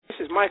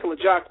Michael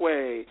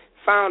Ajakwe,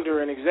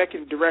 founder and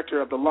executive director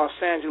of the Los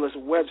Angeles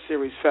Web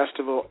Series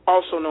Festival,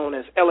 also known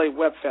as LA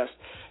Web Fest,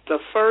 the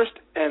first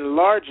and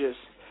largest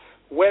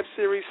web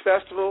series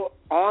festival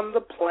on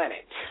the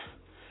planet.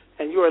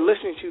 And you are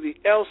listening to the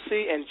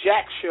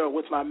LCandjack Show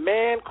with my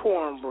man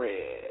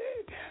Cornbread.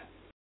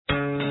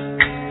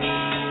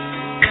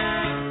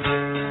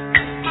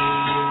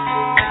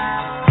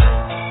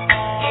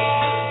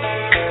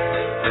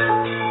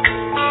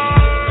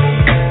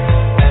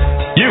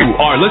 You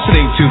are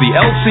listening to the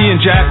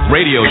LCandjack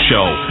Radio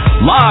Show,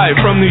 live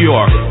from New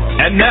York.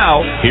 And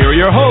now, here are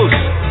your hosts,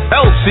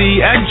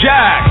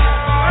 LCandjack.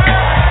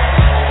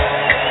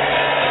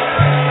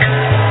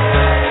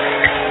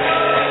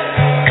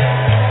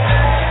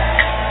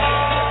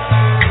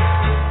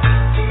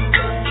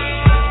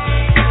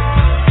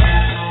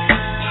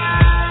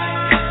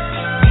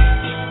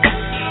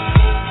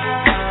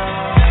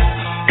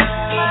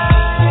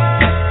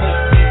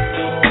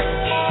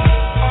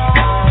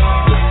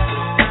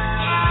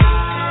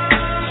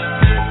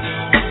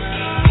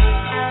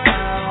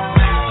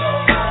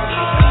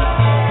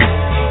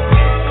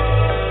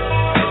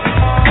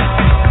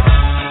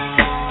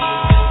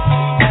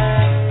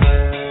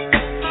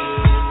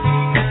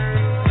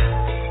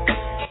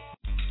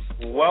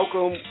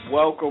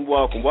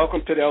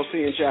 Welcome to the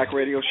LCandjack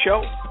Radio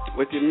Show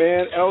with your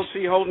man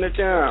LC holding it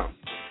down.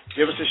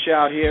 Give us a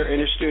shout here in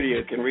the studio.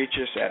 You can reach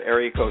us at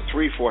area code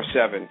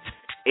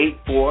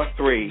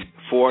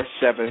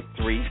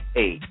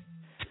 347-843-4738.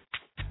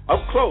 Up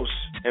close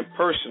and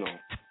personal,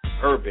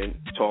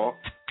 urban talk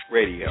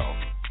radio.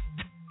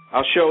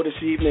 Our show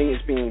this evening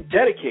is being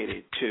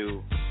dedicated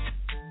to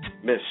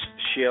Miss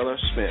Sheila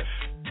Smith.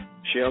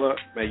 Sheila,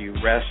 may you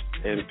rest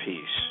in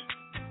peace.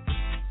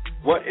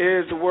 What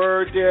is the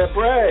word there,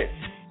 Brad?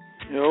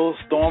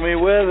 Stormy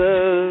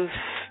weathers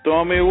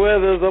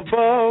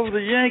above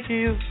the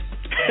Yankees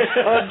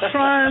are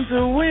trying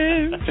to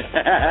win.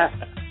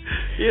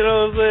 You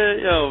know what I'm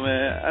saying? Yo,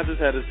 man, I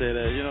just had to say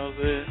that. You know what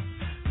I'm saying?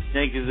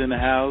 Yankees in the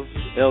house,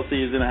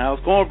 LC is in the house,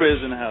 Cornbread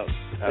is in the house.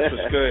 That's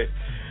what's good.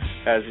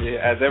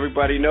 As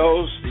everybody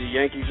knows, the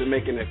Yankees are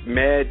making a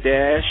mad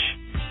dash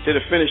to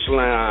the finish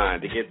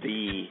line to get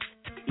the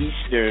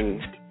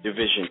Eastern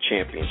Division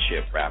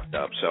Championship wrapped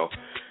up. So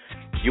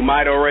you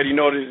might already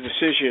know the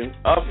decision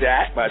of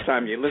that by the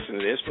time you listen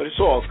to this, but it's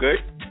all good.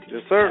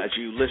 Yes, sir. As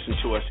you listen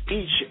to us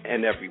each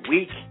and every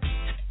week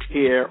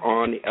here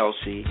on the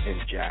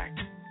LCandjack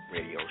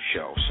Radio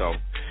Show. So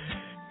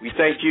we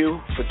thank you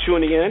for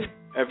tuning in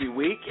every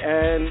week,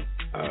 and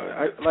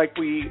like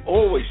we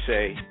always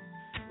say,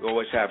 we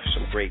always have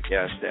some great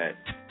guests that,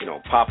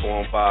 pop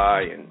on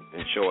by and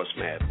show us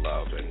mad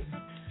love. And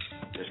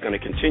it's going to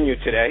continue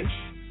today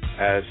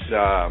as,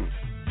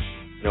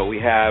 we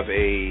have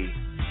an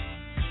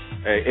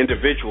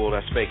individual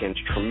that's making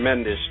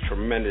tremendous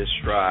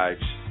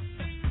strides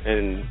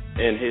in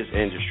his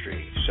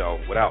industry. So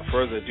without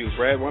further ado,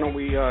 Brad, why don't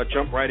we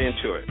jump right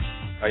into it?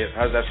 How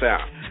does that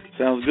sound?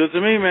 Sounds good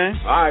to me, man.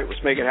 All right,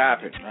 let's make it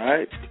happen. All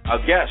right. Our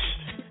guest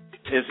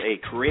is a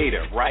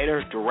creator,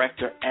 writer,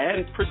 director,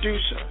 and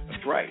producer.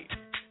 That's right.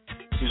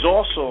 He's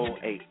also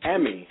a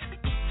Emmy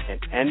and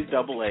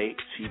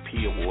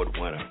NAACP award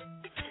winner.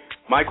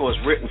 Michael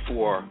has written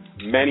for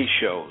many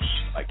shows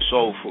like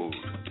Soul Food,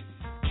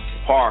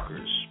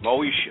 Parkers,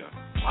 Moesha,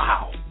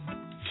 wow,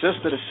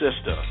 Sister to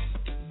Sister,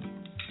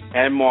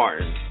 and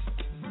Martin,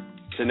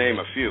 to name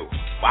a few.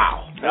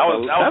 Wow. That's a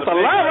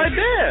lot right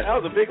there.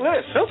 That was a big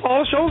list. That's all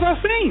the shows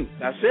I've seen.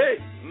 That's it.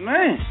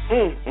 Man.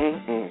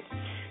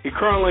 He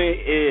currently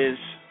is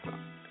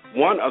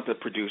one of the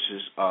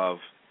producers of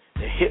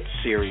the hit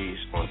series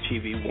on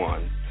TV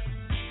One,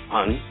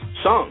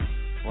 Unsung.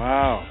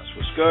 Wow. That's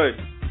what's good.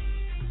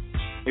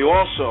 He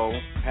also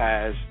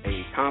has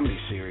a comedy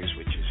series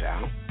which is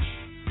out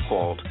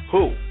called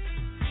Who?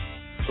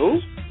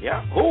 Who?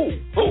 Yeah, Who?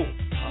 Who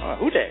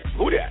that?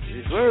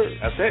 Yes, sir.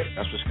 That's it.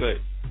 That's what's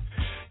good.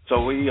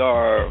 So we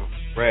are,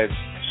 Brad,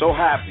 so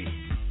happy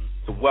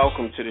to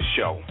welcome to the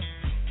show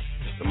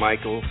Mr.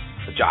 Michael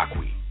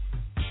Ajakwe.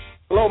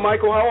 Hello,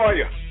 Michael. How are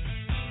you?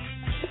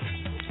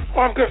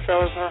 Oh, I'm good,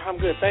 fellas. I'm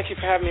good. Thank you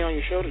for having me on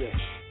your show today.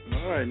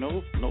 All right,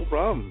 no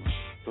problem.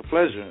 It's a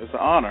pleasure. It's an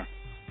honor.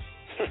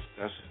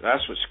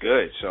 That's what's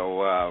good.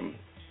 So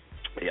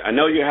I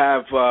know you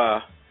have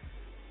the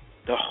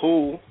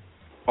Who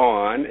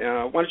on.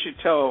 Why don't you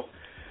tell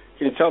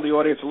the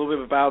audience a little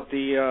bit about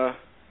the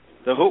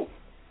Who?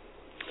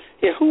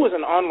 Yeah, Who is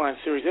an online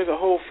series. There's a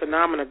whole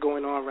phenomena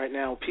going on right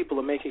now. People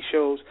are making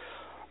shows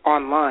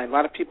online. A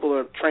lot of people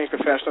are trained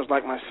professionals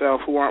like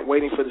myself who aren't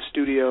waiting for the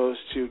studios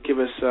to give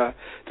us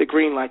the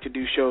green light to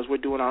do shows. We're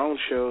doing our own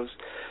shows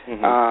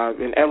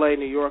in L.A.,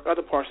 New York,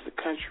 other parts of the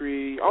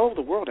country, all over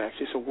the world,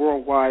 actually. It's a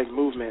worldwide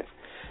movement.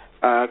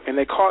 And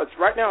they call it,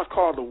 right now it's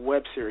called the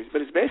web series,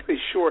 but it's basically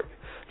short.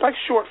 It's like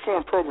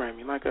short-form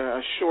programming, like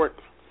a short,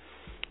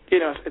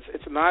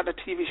 it's not a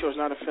TV show, it's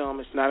not a film,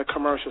 it's not a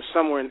commercial,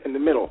 somewhere in the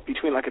middle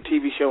between like a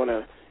TV show and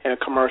a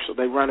commercial.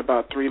 They run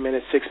about 3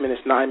 minutes, 6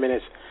 minutes, 9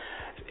 minutes,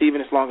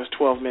 even as long as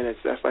 12 minutes.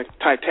 That's like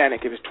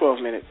Titanic if it's 12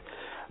 minutes.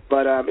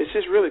 But it's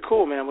just really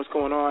cool, man, what's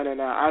going on.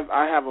 And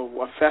I have a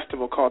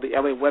festival called the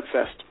LA Web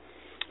Fest,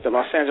 the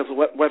Los Angeles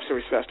Web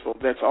Series Festival.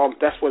 That's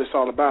what it's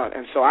all about.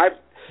 And so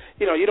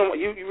you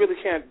really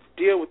can't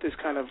deal with this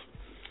kind of.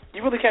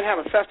 You really can't have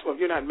a festival if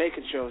you're not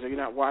making shows or you're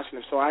not watching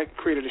them. So I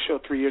created a show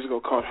 3 years ago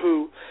called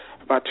Who,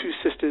 about two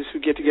sisters who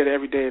get together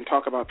every day and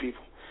talk about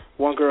people.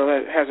 One girl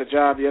has a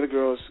job, the other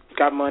girl's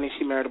got money,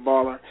 she married a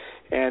baller,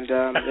 and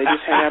they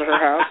just hang out at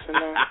her house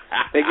and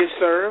they get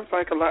served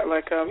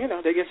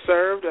they get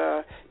served,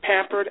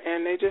 pampered,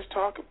 and they just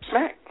talk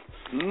smack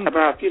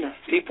about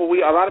people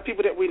a lot of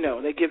people that we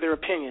know. They give their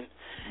opinion,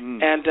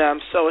 and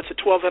so it's a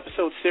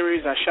 12-episode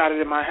series. I shot it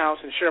in my house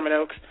in Sherman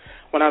Oaks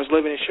when I was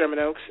living in Sherman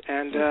Oaks,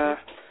 and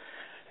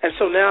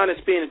so now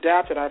it's being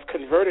adapted. I've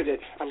converted it.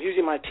 I'm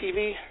using my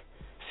TV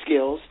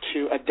skills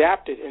to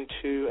adapt it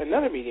into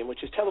another medium,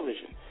 which is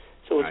television.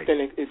 So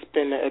it's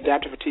been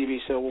adapted for TV.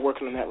 So we're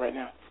working on that right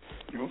now.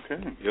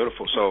 Okay,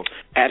 beautiful. So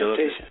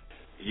adaptation.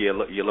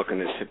 You're looking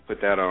to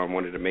put that on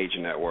one of the major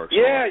networks.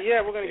 Yeah.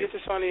 We're going to get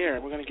this on the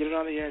air. We're going to get it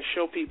on the air and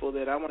show people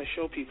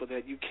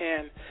that you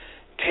can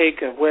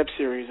take a web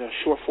series, a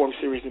short-form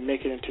series, and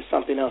make it into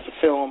something else, a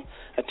film,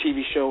 a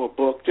TV show, a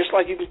book. Just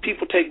like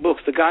people take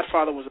books. The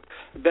Godfather was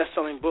a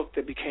best-selling book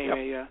that became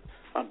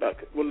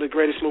one of the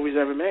greatest movies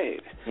ever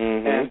made.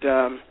 Mm-hmm.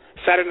 And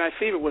Saturday Night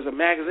Fever was a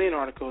magazine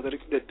article that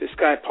this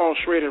guy, Paul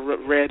Schrader,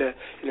 read in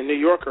the New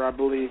Yorker, I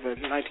believe,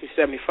 in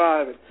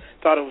 1975, and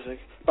thought it was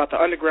about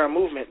the underground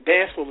movement,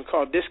 dance movement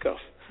called disco.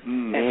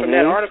 Mm-hmm. And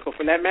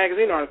from that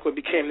magazine article, it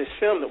became this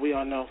film that we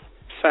all know,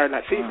 Saturday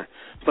Night Fever.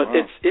 But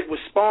it was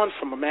spawned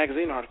from a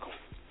magazine article.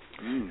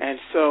 And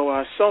so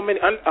many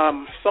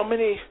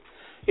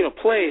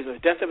plays, The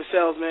Death of a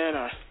Salesman,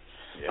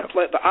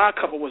 The Odd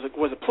Couple was a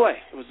play.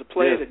 It was a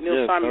play that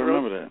Neil Simon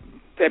wrote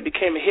that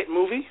became a hit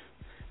movie,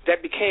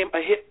 that became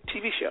a hit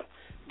TV show.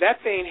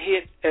 That thing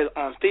hit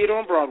on theater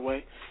on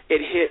Broadway.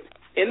 It hit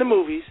in the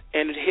movies,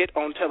 and it hit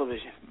on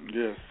television.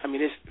 Yeah. I mean,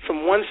 it's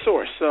from one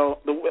source. So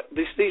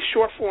these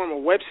short form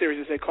or web series,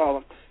 as they call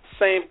them,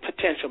 same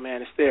potential,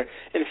 man. It's there.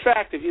 In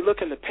fact, if you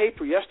look in the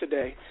paper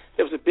yesterday,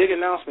 there was a big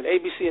announcement.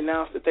 ABC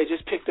announced that they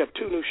just picked up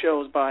 2 new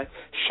shows by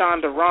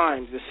Shonda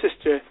Rhimes, the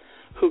sister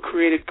who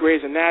created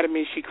Grey's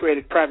Anatomy. She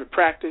created Private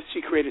Practice.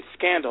 She created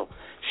Scandal.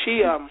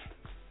 She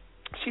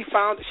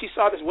saw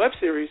this web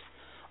series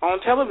on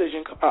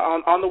television,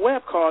 on the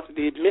web, called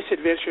The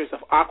Misadventures of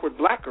Awkward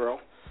Black Girl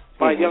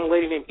by a young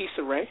lady named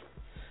Issa Rae,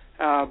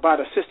 about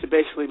a sister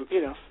basically,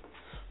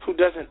 who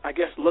doesn't, I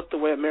guess, look the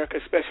way America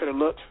expects her to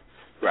look,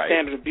 the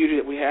standard of beauty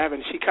that we have.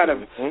 And she kind of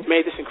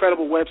made this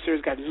incredible web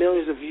series, got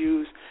millions of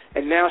views,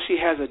 and now she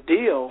has a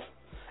deal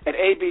at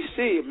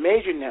ABC, a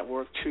major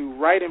network, to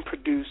write and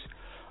produce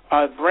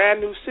a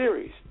brand new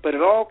series. But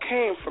it all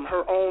came from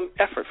her own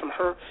effort, from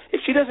her.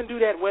 If she doesn't do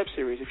that web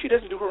series, if she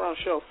doesn't do her own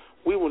show,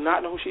 we will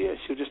not know who she is.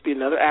 She'll just be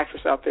another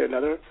actress out there,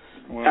 another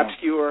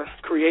obscure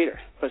creator.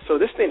 But so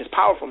this thing is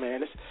powerful,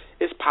 man.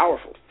 It's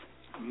powerful.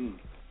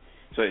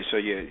 So I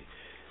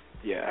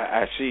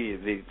see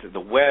the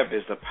web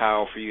is the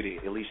power for you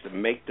to at least to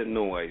make the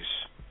noise,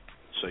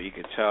 so you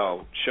can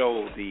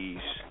show these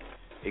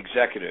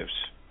executives,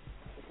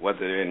 whether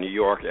they're in New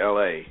York,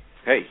 L.A.,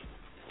 hey,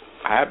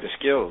 I have the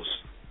skills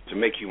to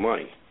make you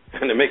money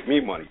and to make me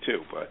money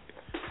too, but.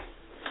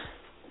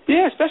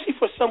 Yeah, especially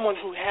for someone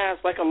who has,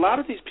 like a lot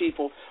of these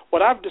people,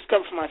 what I've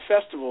discovered from my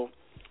festival,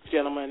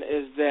 gentlemen,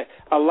 is that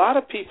a lot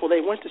of people,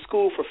 they went to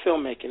school for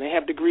filmmaking. They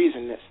have degrees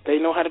in this. They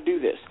know how to do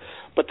this.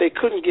 But they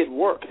couldn't get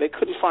work. They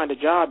couldn't find a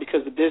job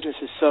because the business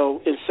is so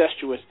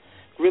incestuous,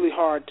 really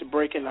hard to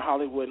break into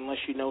Hollywood unless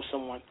you know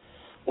someone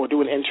or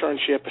do an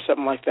internship or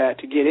something like that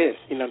to get in,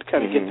 to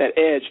kind of get that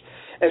edge.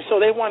 And so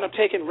they wind up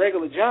taking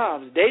regular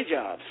jobs, day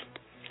jobs.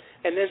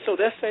 And then so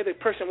let's say the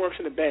person works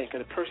in a bank or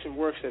the person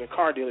works at a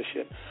car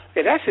dealership.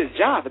 Okay, that's his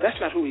job, but that's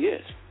not who he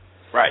is.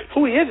 Right.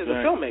 Who he is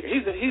a filmmaker.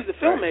 He's the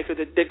filmmaker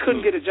that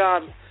couldn't get a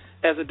job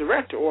as a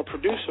director or a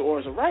producer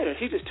or as a writer.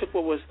 He just took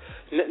what was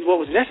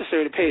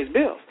necessary to pay his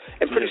bills.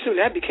 And pretty soon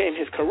that became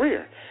his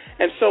career.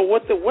 And so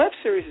what the web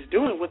series is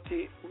doing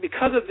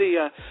because of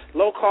the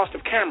low cost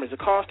of cameras, the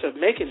cost of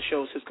making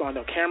shows has gone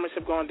down. Cameras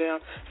have gone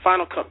down.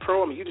 Final Cut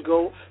Pro, you can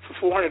go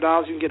for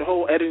 $400, you can get a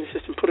whole editing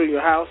system, put it in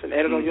your house, and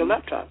edit on your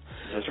laptop.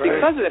 That's right.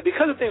 Because of that,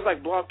 because of things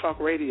like Blog Talk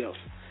Radio,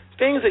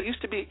 things that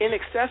used to be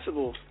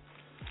inaccessible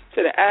to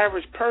the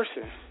average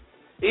person,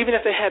 even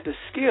if they had the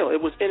skill,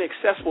 it was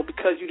inaccessible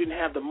because you didn't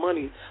have the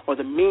money or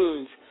the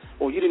means,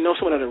 or you didn't know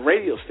someone at a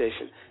radio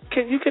station.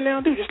 You can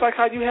now do just like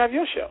how you have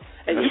your show,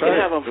 and you can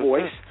have a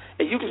voice,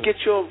 and you can get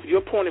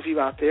your point of view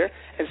out there,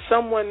 and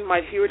someone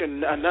might hear it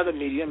in another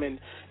medium, in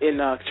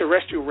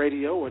terrestrial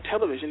radio or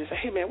television, and say,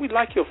 "Hey, man, we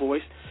like your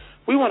voice.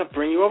 We want to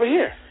bring you over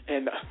here,"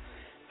 and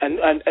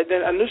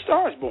then a new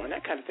star is born,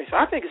 that kind of thing. So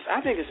I think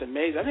it's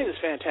amazing. I think it's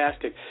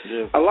fantastic.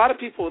 Yeah. A lot of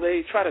people,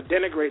 they try to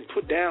denigrate and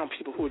put down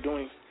people who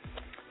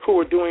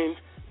are doing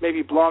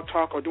maybe Blog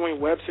Talk or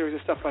doing web series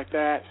and stuff like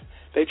that.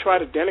 They try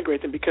to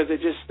denigrate them because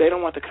they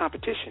don't want the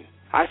competition.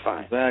 I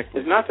find. Exactly.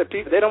 It's not that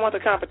people, they don't want the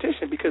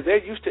competition because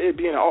they're used to it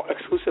being an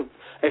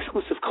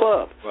exclusive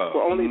club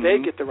where only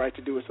they get the right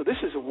to do it. So this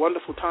is a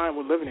wonderful time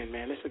we're living in,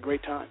 man. It's a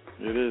great time.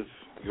 It is.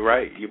 You're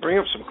right. You bring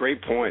up some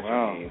great points.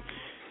 Wow. I mean,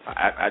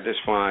 I just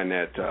find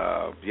that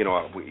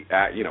we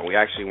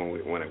actually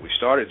when we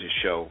started this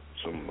show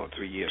some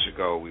 3 years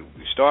ago, we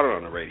started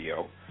on the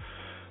radio,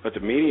 but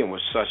the medium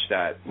was such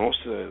that most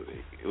of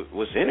it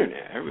was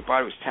internet.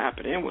 Everybody was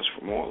tapping in, was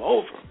from all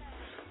over.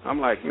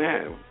 I'm like,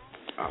 man,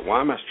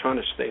 why am I trying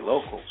to stay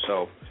local?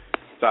 So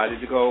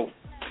decided to go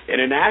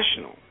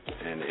international,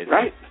 and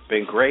it's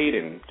been great,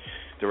 and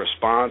the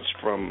response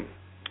from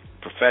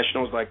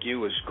professionals like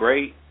you is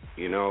great.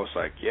 You know, it's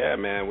like, yeah,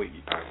 man, we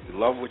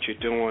love what you're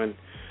doing.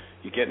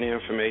 You're getting the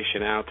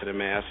information out to the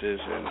masses,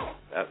 and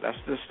that's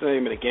the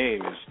name of the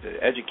game, is to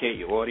educate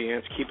your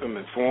audience, keep them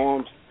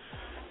informed,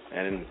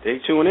 and they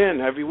tune in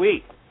every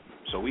week.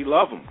 So we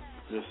love them.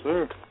 Yes,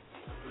 sir.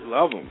 We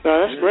love them.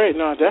 No, that's great.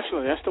 No,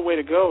 definitely. That's the way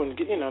to go, and,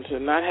 to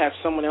not have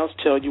someone else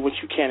tell you what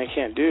you can and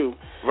can't do.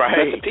 Right.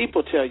 Let the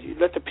people tell you.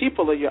 Let the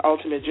people are your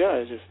ultimate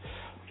judge.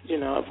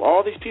 If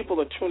all these people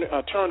are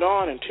turned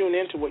on and tuned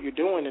into what you're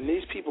doing, and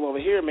these people over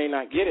here may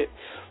not get it,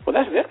 well,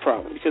 that's their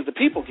problem, because the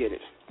people get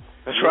it.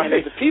 That's right. And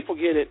if the people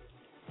get it,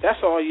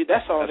 that's all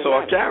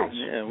that counts.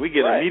 Yeah, we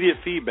get immediate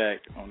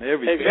feedback on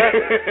everything.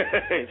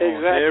 Exactly.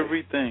 On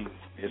everything.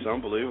 It's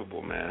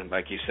unbelievable, man.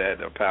 Like you said,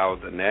 the power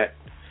of the net.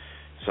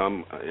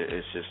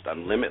 It's just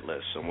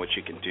limitless on what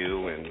you can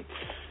do, and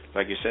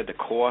like you said, the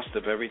cost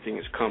of everything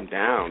has come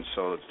down.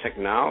 So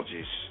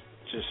technology's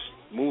just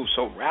moves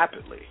so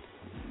rapidly.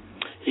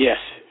 Yes,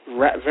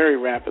 very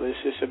rapidly.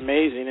 It's just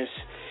amazing. It's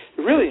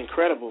really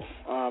incredible.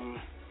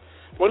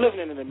 We're living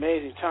in an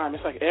amazing time.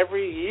 It's like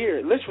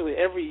literally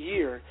every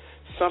year,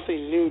 something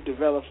new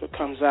develops or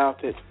comes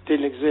out that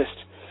didn't exist,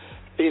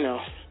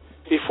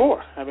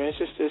 before. I mean, it's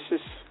just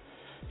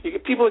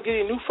people are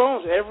getting new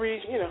phones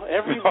every year.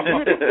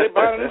 They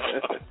buy a new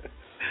phone.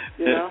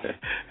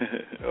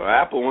 Well,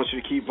 Apple wants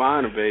you to keep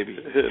buying them, baby.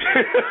 Exactly.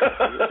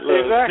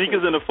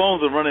 Sneakers and the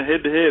phones are running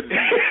head to head.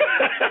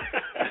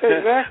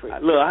 Exactly.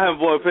 Look, I haven't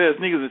bought a pair of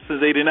sneakers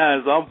since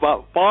 '89, so I'm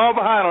far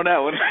behind on that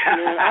one.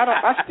 Man,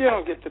 I still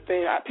don't get the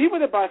thing. People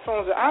that buy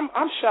phones, I'm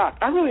shocked.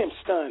 I really am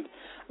stunned.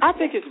 I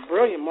think it's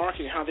brilliant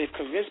marketing how they've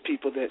convinced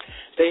people that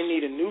they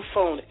need a new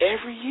phone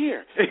every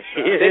year.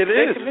 It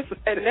is.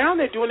 And now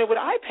they're doing it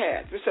with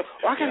iPads. They say,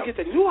 I got to get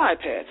the new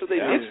iPad. So they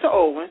ditch the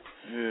old one.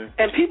 Yeah.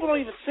 And people don't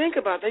even think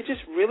about it. They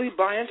just really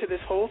buy into this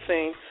whole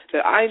thing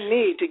that I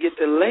need to get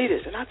the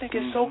latest. And I think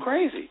it's so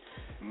crazy.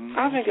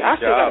 I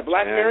still got a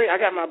BlackBerry. Man. I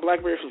got my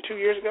BlackBerry from 2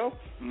 years ago.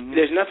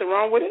 There's nothing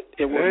wrong with it.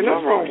 There's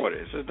nothing wrong with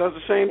it. It does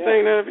the same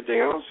thing that everything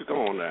else is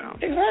going down.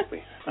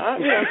 Exactly.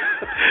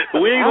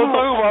 We ain't gonna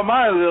talk about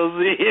mine,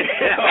 LC.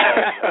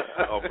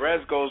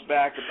 Brez goes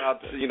back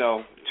about 2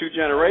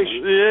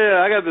 generations.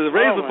 Yeah, I got the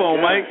Razor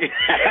phone, Mike.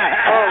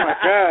 Oh my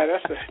God,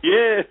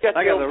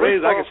 I got the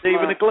Razor. I can save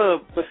in the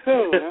club. But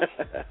soon,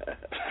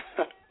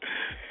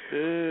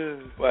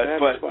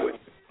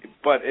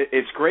 But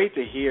it's great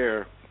to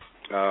hear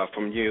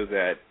from you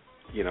that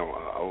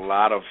a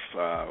lot of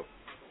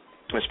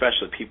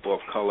especially people of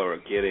color are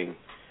getting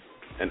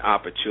an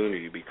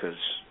opportunity because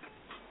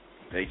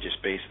they just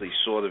basically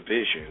saw the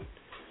vision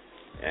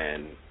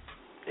and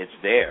it's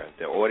there.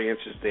 The audience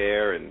is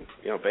there, and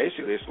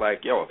basically it's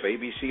like, if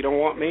ABC don't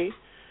want me,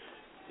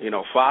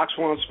 Fox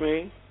wants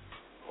me,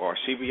 or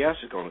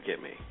CBS is going to get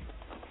me.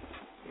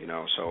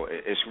 So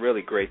it's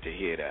really great to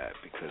hear that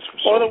because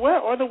the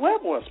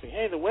web wants me.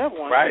 Hey, the web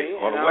wants me,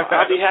 and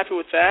I'll be happy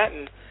with that,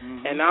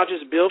 and I'll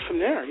just build from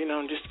there.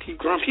 And just keep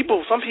growing.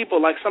 Some people,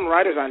 like some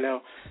writers I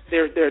know,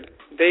 they're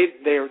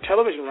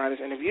television writers,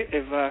 and if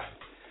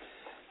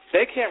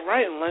they can't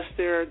write unless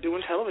they're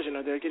doing television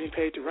or they're getting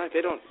paid to write.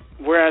 They don't.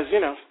 Whereas you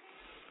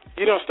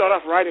don't start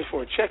off writing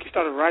for a check. You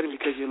start writing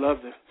because you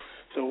love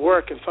the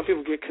work, and some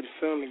people get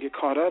consumed and get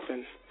caught up,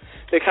 and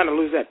they kind of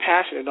lose that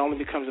passion. It only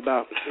becomes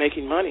about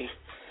making money.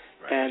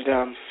 Right.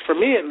 And for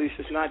me, at least,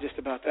 it's not just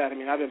about that. I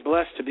mean, I've been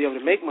blessed to be able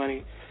to make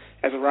money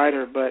as a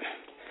writer, but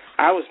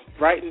I was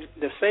writing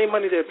the same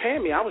money they're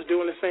paying me. I was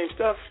doing the same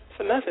stuff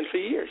for nothing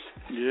for years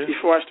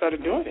before I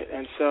started doing it.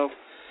 And so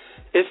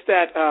it's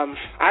that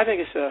I think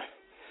it's a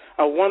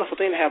wonderful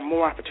thing to have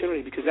more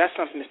opportunity because that's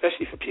something,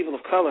 especially for people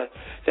of color,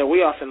 that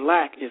we often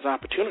lack is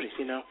opportunity.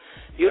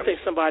 You'll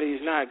think somebody is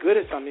not good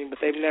at something,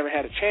 but they've never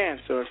had a chance,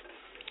 or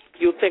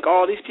you'll think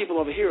all these people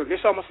over here,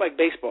 it's almost like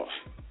baseball.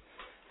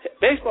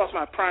 Baseball is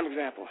my prime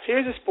example.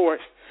 Here's a sport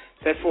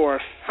that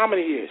for how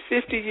many years?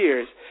 50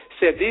 years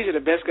said these are the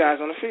best guys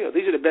on the field.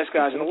 These are the best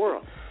guys in the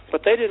world.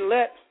 But they didn't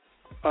let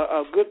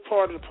a good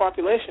part of the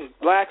population,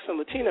 blacks and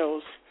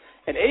Latinos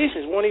and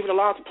Asians, weren't even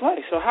allowed to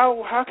play. So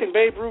how can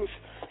Babe Ruth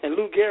and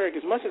Lou Gehrig,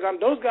 as much as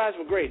those guys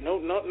were great, no,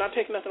 not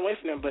taking nothing away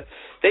from them, but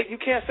you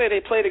can't say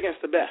they played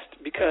against the best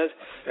because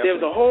there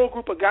was a whole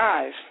group of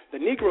guys, the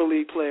Negro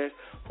League players,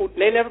 who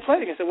they never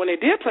played against. And when they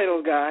did play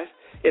those guys,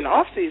 in the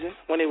off season,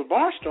 when they were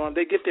barnstormed,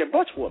 they get their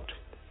butts whooped.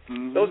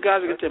 Mm-hmm. Those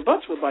guys would get their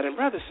butts whooped by their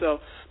brothers.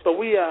 But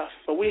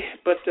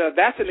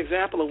that's an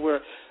example of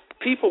where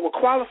people were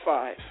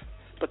qualified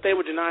but they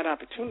were denied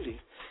opportunity.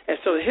 And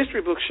so the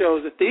history book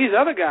shows that these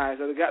other guys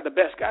are the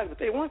best guys,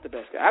 but they weren't the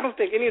best guys. I don't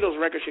think any of those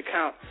records should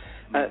count.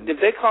 If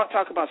they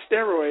talk about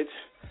steroids,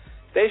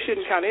 they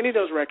shouldn't count any of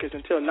those records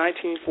until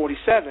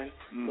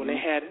 1947 when they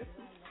had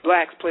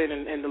blacks playing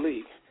in the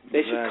league.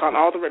 They should count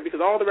all the records,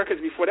 because all the records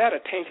before that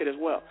are tainted as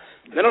well.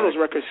 None of those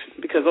records,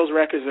 because those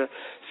records are.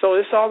 So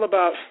it's all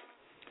about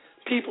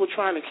people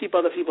trying to keep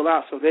other people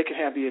out so they can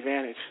have the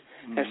advantage.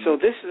 And so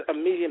this is a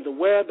medium. The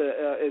web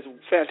is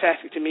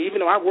fantastic to me. Even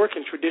though I work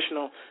in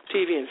traditional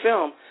TV and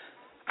film,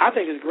 I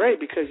think it's great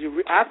because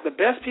the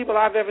best people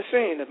I've ever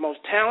seen, the most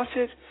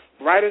talented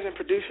writers and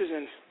producers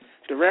and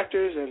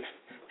directors and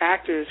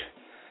actors,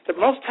 the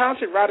most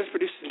talented writers,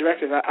 producers, and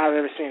directors I've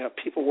ever seen are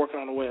people working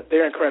on the web.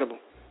 They're incredible.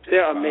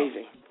 They're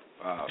amazing.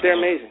 Wow. They're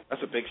amazing.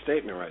 That's a big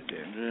statement right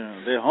there.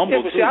 Yeah, they're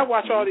humble, but see, I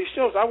watch all these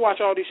shows. I watch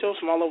all these shows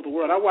from all over the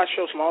world. I watch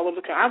shows from all over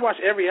the country. I watch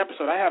every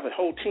episode. I have a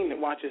whole team that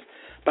watches,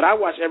 but I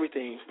watch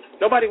everything.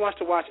 Nobody wants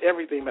to watch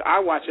everything, but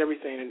I watch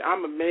everything, and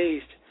I'm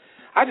amazed.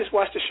 I just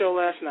watched the show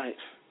last night.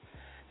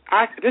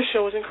 This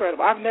show is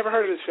incredible. I've never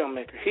heard of this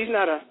filmmaker. He's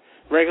not a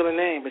regular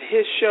name, but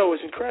his show is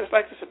incredible. It's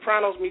like The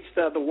Sopranos meets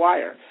The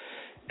Wire,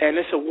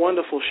 and it's a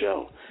wonderful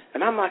show.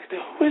 And I'm like,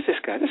 who is this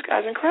guy? This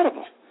guy's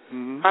incredible.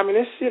 I mean,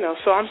 it's,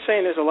 so I'm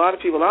saying there's a lot of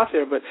people out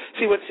there, but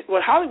see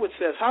what Hollywood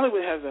says.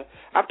 Hollywood has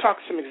I've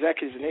talked to some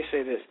executives, and they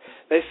say this.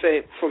 They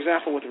say, for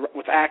example,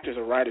 with actors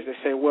or writers, they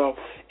say, well,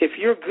 if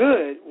you're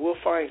good,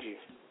 we'll find you.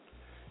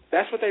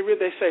 That's what they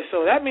say.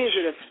 So that means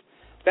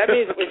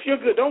if you're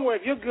good, don't worry.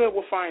 If you're good,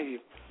 we'll find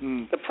you.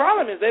 The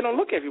problem is they don't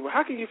look everywhere.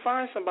 How can you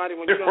find somebody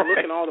when you don't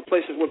look in all the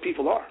places where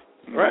people are?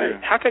 Right.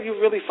 How can you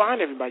really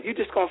find everybody? You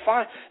just gonna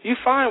find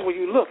where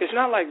you look. It's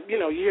not like, you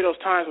hear those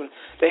times when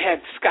they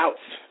had scouts,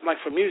 like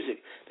for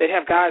music. They'd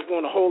have guys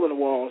going a hole in the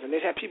walls, and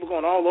they'd have people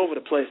going all over the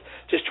place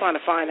just trying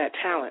to find that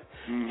talent.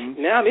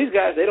 Now these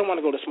guys, they don't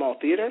want to go to small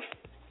theaters.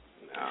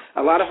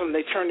 No. A lot of them,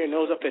 they turn their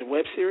nose up at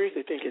web series.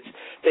 They think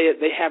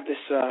they have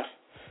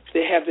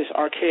this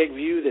archaic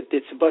view that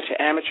it's a bunch of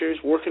amateurs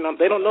working on.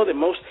 They don't know that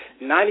 90%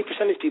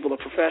 of these people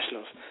are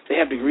professionals. They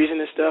have degrees in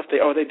this stuff.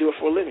 They do it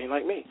for a living,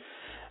 like me.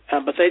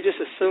 But they just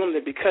assume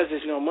that because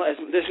there's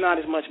not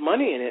as much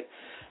money in it,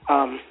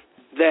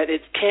 that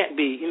it can't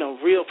be,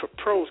 real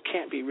pros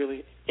can't be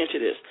really into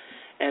this.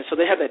 And so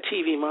they have that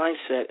TV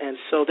mindset, and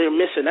so they're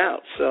missing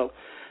out. So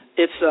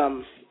it's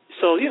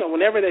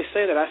whenever they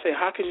say that, I say,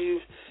 how can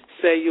you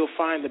say you'll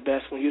find the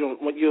best when you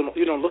don't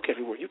look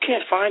everywhere? You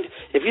can't find.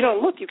 If you don't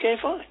look, you can't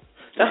find.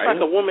 That's right.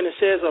 Like a woman that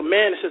says, a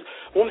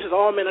woman says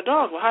all men are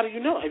dogs. Well, how do you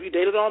know? Have you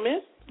dated all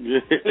men?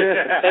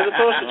 As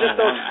opposed to just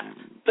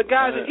those. The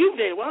guys that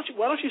you've dated. Why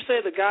don't you say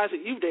the guys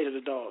that you've dated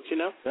are dogs?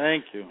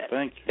 Thank you.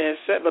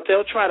 But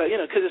they'll try to,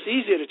 because it's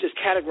easier to just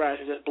categorize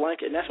and just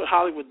blanket, and that's what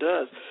Hollywood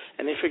does.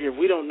 And they figure if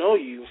we don't know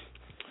you,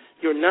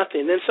 you're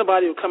nothing. And then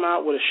somebody will come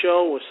out with a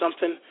show or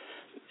something,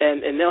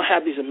 and they'll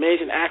have these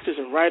amazing actors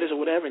and writers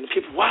or whatever, and the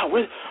people, wow,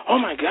 oh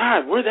my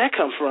God, where'd that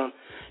come from?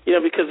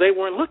 Because they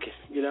weren't looking.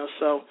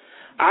 So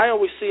I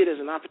always see it as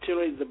an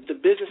opportunity. The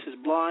business is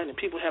blind, and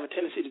people have a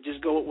tendency to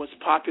just go with what's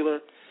popular.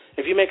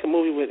 If you make a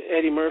movie with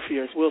Eddie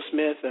Murphy or Will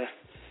Smith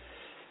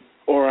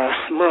or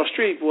Meryl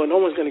Streep, well, no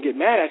one's going to get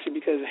mad at you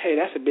because, hey,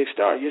 that's a big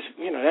star.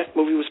 That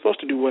movie was supposed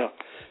to do well.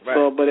 Right.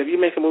 So, but if you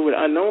make a movie with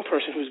an unknown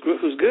person who's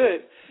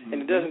good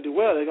and it doesn't do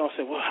well, they're going to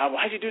say, well,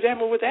 how'd you do that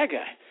movie with that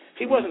guy?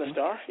 He wasn't a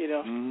star,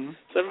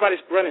 So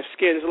everybody's running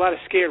scared. There's a lot of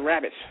scared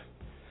rabbits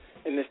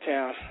in this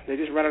town. They're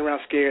just running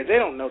around scared. They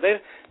don't know.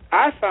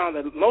 I found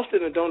that most of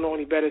them don't know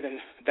any better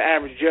than the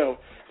average Joe.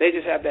 They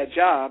just have that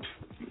job.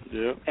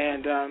 Yeah.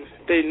 And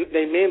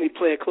they mainly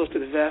play it close to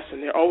the vest,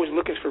 and they're always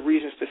looking for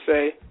reasons to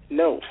say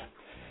no.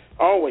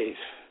 Always.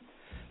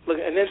 Look,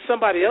 and then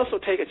somebody else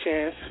will take a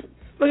chance.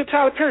 Look at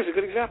Tyler Perry's a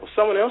good example.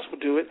 Someone else will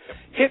do it,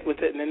 hit with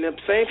it, and then the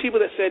same people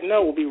that said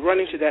no will be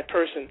running to that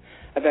person,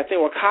 that thing,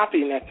 or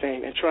copying that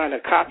thing and trying to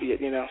copy it,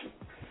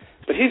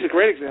 But he's a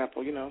great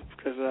example,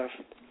 because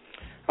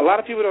a lot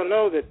of people don't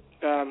know that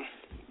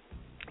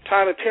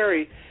Tyler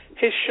Perry,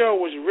 his show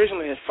was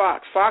originally at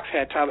Fox. Fox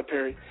had Tyler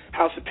Perry,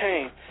 House of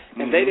Pain.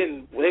 And they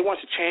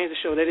wanted to change the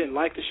show. They didn't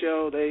like the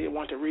show. They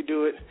wanted to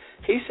redo it.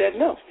 He said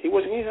no. He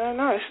said,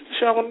 no, this is the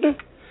show I want to do.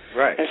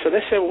 Right. And so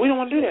they said, well, we don't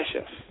want to do that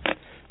show.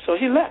 So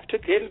he left,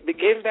 gave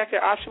him back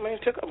their option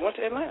money, and went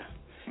to Atlanta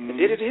and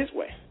did it his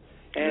way.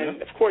 And,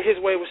 of course, his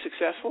way was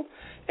successful.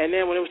 And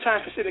then when it was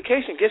time for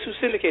syndication, guess who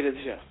syndicated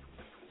the show?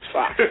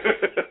 Fox.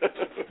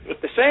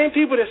 The same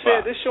people that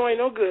said this show ain't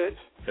no good.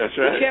 That's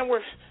right. We can't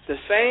work. The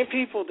same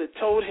people that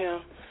told him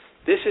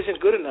this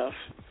isn't good enough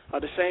are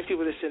the same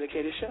people that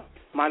syndicated the show.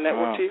 My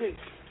Network TV.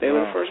 They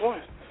were the first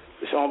one.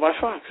 It's owned by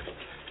Fox.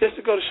 Just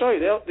to go to show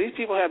you, these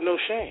people have no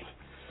shame.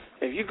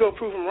 If you go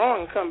prove them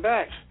wrong and come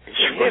back and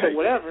hit or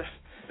whatever,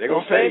 they're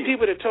going to same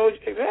people that told you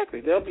exactly.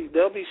 They'll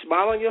be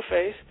smiling on your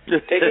face,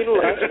 taking you to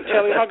lunch, and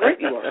telling you how great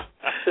you are.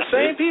 The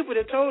same people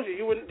that told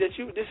you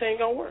this ain't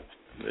gonna work.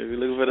 Maybe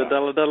looking for the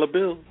dollar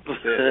bill.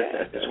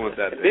 Yeah, just want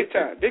that. Big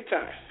time.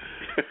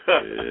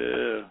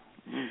 Yeah.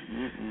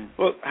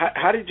 Well,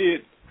 how did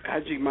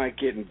you Mike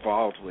get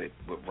involved with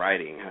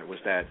writing? Was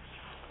that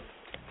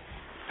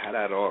How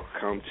that all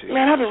come to?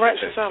 Man, I've been writing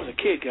since I was a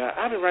kid, guy.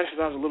 I've been writing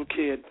since I was a little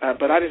kid,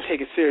 but I didn't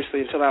take it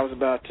seriously until I was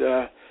about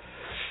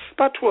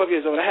 12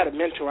 years old. I had a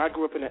mentor. I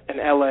grew up in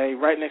L.A.,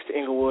 right next to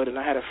Inglewood, and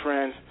I had a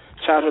friend,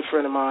 childhood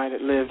friend of mine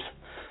that lived.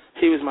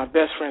 He was my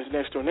best friend's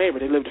next door neighbor.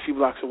 They lived a few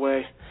blocks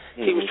away.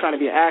 Mm-hmm. He was trying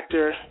to be an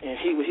actor, and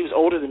he was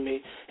older than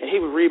me, and he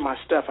would read my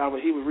stuff.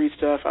 He would read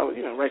stuff. I would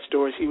write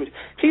stories.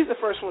 He's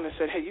the first one that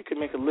said, "Hey, you can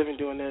make a living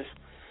doing this."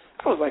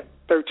 I was like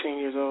 13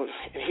 years old,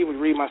 and he would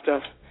read my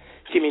stuff,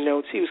 give me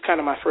notes. He was kind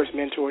of my first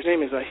mentor. His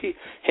name is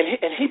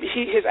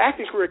his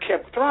acting career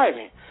kept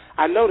thriving.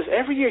 I noticed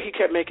every year he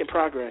kept making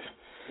progress.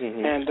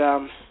 Mm-hmm. And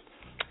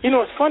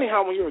it's funny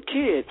how when you're a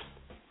kid,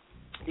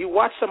 you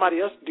watch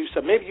somebody else do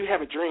something. Maybe you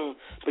have a dream,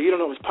 but you don't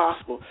know it's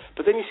possible.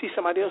 But then you see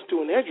somebody else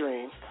doing their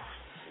dream,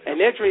 and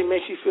their dream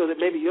makes you feel that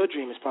maybe your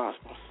dream is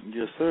possible.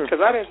 Yes, sir.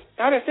 Because I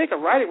didn't think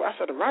of writing. I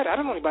started writing. I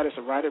don't know anybody that's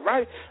a writer.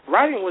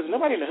 Writing was,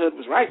 nobody in the hood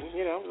was writing.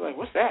 I was like,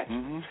 what's that?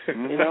 Mm-hmm.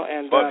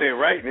 And but they're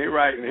writing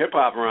hip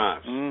hop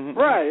rhymes. Mm-hmm.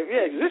 Right.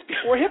 Yeah. This is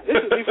before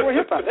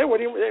hip hop. They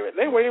weren't even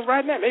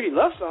writing that. Maybe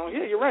love song.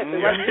 Yeah, you're right. They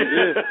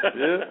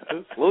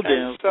yeah. Slow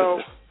down.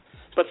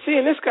 But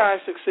seeing this guy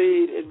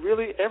succeed, it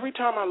really, every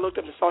time I looked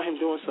up and saw him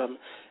doing something,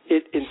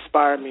 it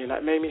inspired me, and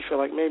it made me feel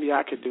like maybe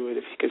I could do it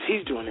because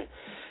he's doing it.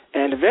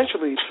 And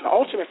eventually, the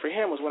ultimate for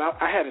him was when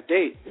I had a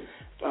date.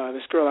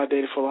 This girl I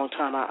dated for a long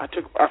time. I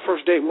took our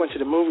first date. We went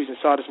to the movies and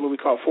saw this movie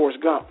called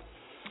Forrest Gump.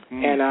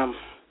 And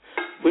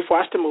we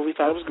watched the movie,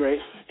 thought it was great.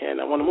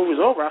 And when the movie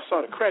was over, I saw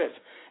the credits,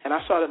 and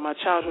I saw that my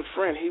childhood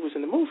friend, he was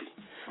in the movie.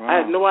 Wow. I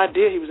had no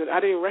idea he was in it. I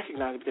didn't even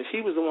recognize him because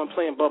he was the one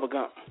playing Bubba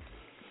Gump.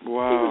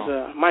 Wow. He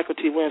was Michael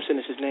T. Williamson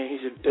is his name.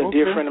 He's a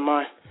dear friend of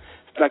mine,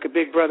 like a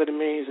big brother to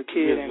me as a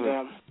kid. Yes,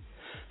 and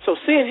so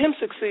seeing him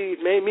succeed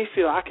made me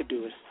feel I could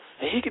do it.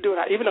 And he could do it,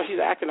 even though he's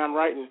acting, I'm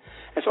writing.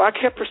 And so I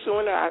kept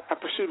pursuing it. I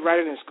pursued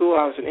writing in school.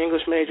 I was an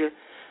English major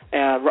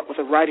with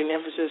a writing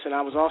emphasis, and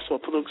I was also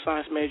a political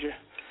science major.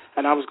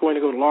 And I was going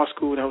to go to law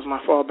school. That was my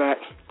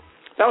fallback.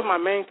 That was my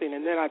main thing.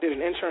 And then I did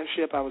an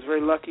internship. I was very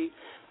lucky.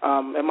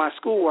 At my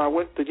school where I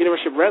went, the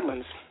University of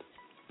Redlands,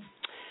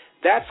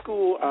 that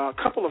school, a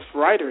couple of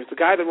writers, the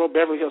guy that wrote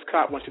Beverly Hills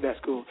Cop went to that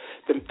school.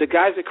 The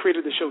guys that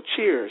created the show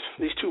Cheers,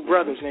 these two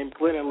brothers named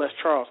Glenn and Les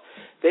Charles,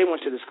 they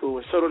went to the school.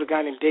 And so did a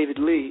guy named David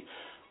Lee,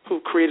 who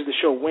created the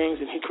show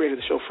Wings, and he created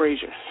the show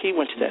Frasier. He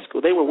went to that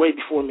school. They were way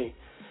before me.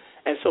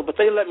 And so, but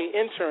they let me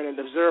intern and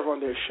observe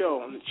on their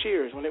show, on the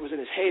Cheers, when it was in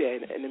its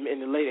heyday in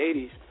the late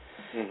 80s.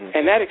 Mm-hmm.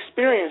 And that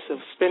experience of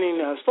spending,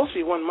 it was supposed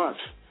to be 1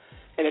 month,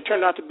 and it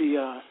turned out to be,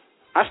 I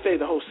stayed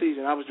the whole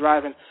season. I was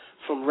driving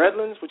from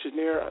Redlands, which is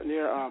near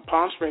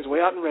Palm Springs, way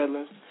out in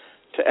Redlands,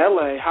 to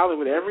L.A.,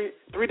 Hollywood, every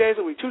 3 days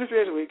a week, 2 to 3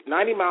 days a week,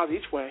 90 miles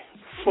each way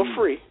for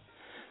free.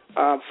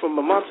 From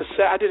a month to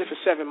I did it for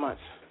 7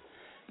 months.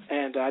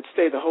 And I'd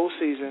stayed the whole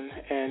season,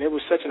 and it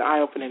was such an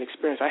eye-opening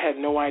experience. I had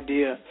no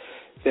idea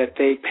that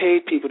they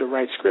paid people to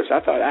write scripts.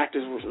 I thought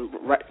actors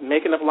were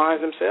making up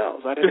lines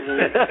themselves. I didn't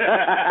really.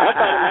 I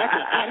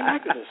thought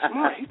actors are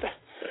smart. He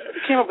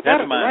came up with that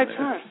at the right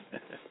time.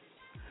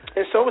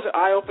 And so it was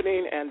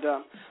eye-opening, and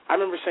I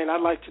remember saying,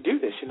 I'd like to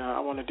do this. I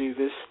want to do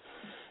this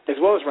as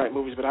well as write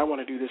movies, but I want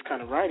to do this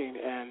kind of writing.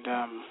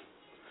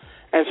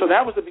 And so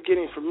that was the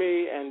beginning for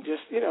me, and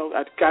just,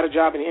 I got a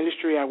job in the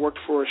industry. I worked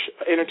for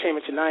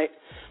Entertainment Tonight,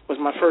 was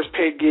my first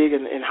paid gig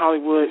in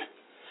Hollywood.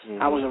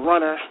 Mm-hmm. I was a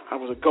runner. I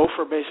was a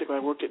gopher, basically. I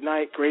worked at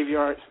night,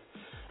 graveyard.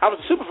 I was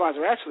a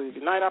supervisor, actually, the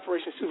night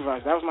operations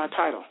supervisor. That was my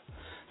title.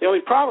 The only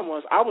problem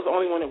was I was the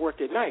only one that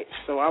worked at night,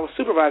 so I was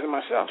supervising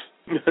myself.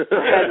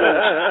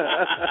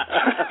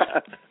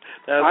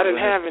 I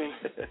didn't have any.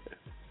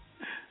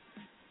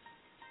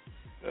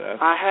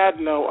 I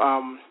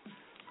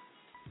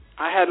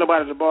had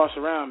nobody to boss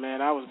around,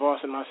 man. I was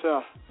bossing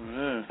myself.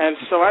 Mm-hmm. And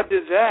so I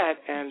did that,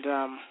 and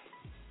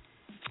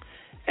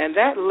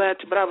that led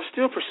to, but I was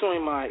still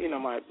pursuing my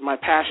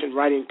passion,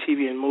 writing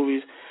TV and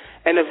movies.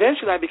 And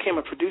eventually I became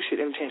a producer at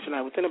Entertainment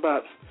Tonight. Within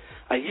about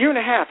a year and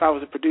a half, I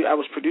was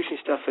producing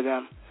stuff for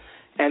them.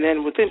 And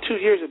then within 2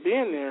 years of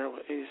being there,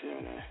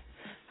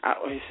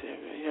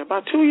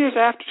 about 2 years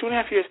after,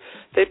 2.5 years,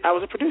 I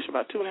was a producer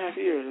about 2.5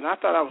 years. And I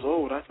thought I was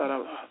old. I thought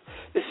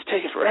this is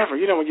taking forever.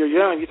 When you're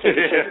young, you think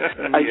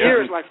a year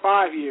is like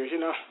 5 years,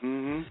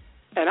 Mm-hmm.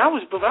 And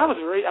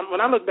when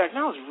I look back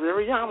now, I was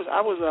very young.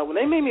 I was when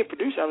they made me a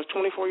producer, I was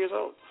 24 years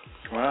old.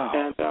 Wow.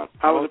 And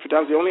I was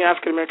the only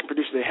African-American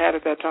producer they had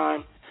at that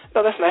time.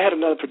 No, I had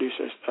another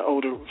producer, an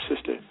older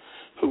sister,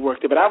 who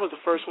worked there. But I was the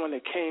first one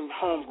that came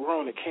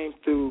homegrown, that came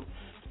through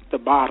the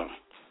bottom,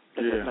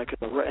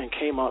 and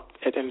came up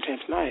at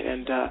Entertainment Tonight.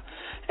 And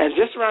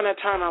just around that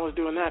time I was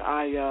doing that,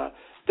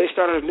 they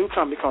started a new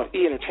company called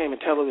E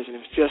Entertainment Television.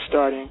 It was just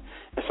starting.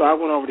 And so I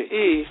went over to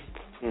E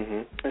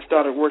and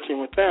started working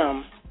with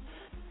them.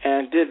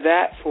 And did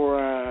that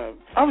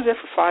I was there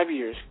for 5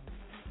 years.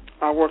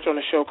 I worked on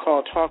a show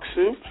called Talk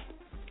Soup.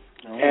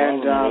 I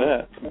remember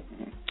that.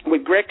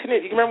 With Greg Kinnear.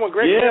 You remember when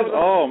Greg Kinnear was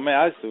on? Oh, man,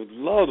 I used to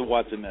love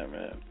watching that,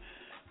 man.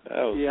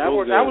 That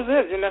was I was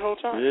there during that whole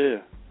time.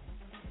 Yeah.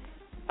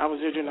 I was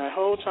there during that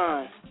whole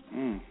time.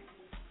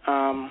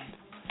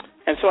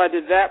 And so I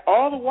did that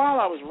all the while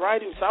I was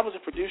writing. So I was a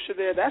producer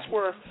there. That's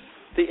where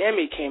the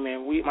Emmy came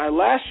in. My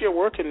last year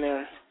working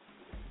there,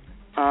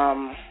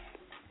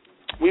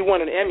 we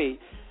won an Emmy,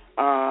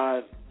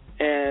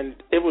 and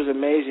it was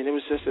amazing. It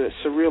was just a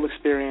surreal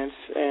experience,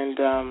 and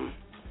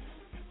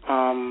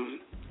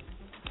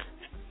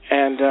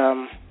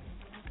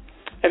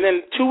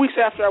then 2 weeks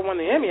after I won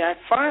the Emmy, I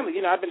finally,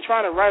 I've been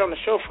trying to write on the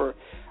show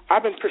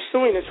I've been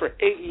pursuing this for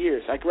 8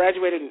 years. I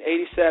graduated in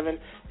 87.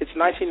 It's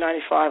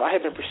 1995. I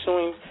have been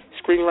pursuing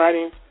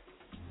screenwriting,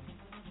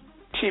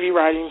 TV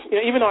writing.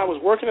 Even though I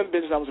was working in the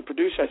business, I was a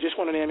producer. I just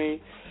won an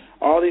Emmy,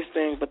 all these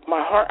things. But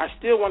my heart, I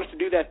still wanted to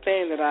do that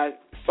thing that I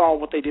saw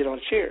what they did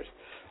on Cheers.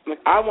 I'm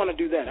like, I want to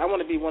do that. I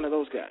want to be one of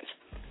those guys.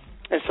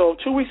 And so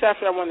 2 weeks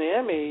after I won the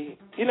Emmy,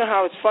 you know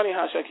how it's funny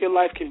how your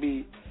life can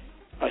be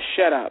a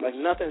shutout, like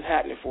nothing's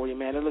happening for you,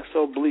 man. It looks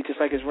so bleak. It's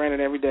like it's raining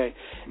every day.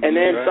 And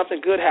then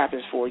something good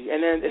happens for you.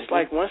 And then it's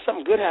like once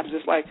something good happens,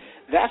 it's like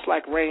that's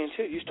like rain,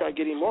 too. You start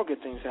getting more good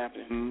things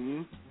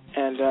happening.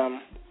 And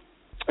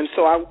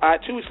so I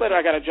 2 weeks later,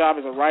 I got a job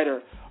as a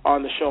writer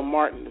on the show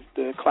Martin,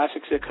 the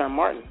classic sitcom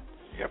Martin.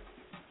 Yep.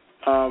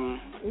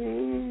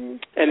 And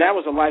that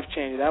was a life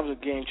changer. That was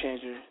a game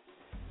changer.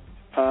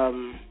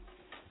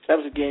 That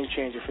was a game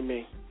changer for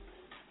me.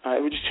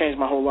 It would just change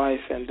my whole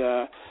life. And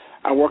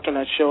I worked on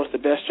that show. It's the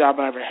best job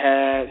I ever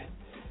had.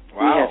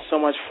 Wow. We had so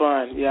much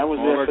fun. Yeah, I was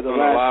there for the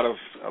last.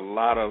 A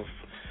lot of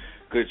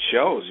good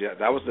shows. Yeah,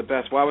 that was the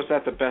best. Why was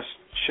that the best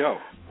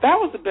show? That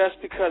was the best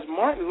because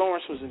Martin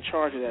Lawrence was in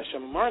charge of that show.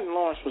 Martin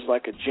Lawrence was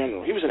like a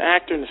general. He was an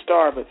actor and a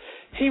star, but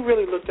he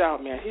really looked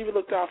out, man. He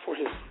looked out for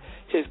his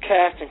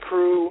cast and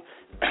crew.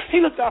 He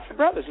looked out for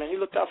brothers, man. He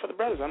looked out for the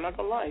brothers. I'm not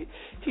gonna lie.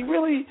 He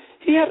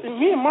had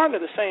me and Martin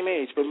are the same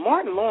age, but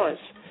Martin Lawrence,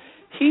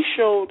 he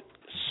showed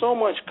so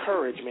much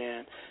courage,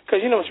 man. Because,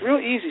 it's real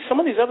easy.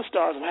 Some of these other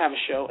stars will have a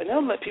show, and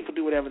they'll let people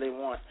do whatever they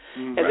want.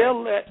 And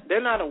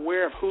they're not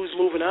aware of who's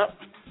moving up.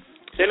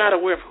 They're not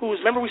aware of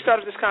remember we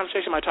started this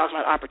conversation by talking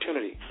about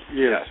opportunity.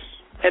 Yes.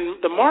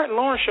 And the Martin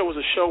Lawrence show was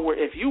a show where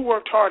if you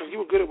worked hard and you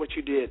were good at what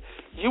you did,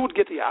 you would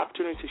get the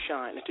opportunity to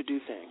shine and to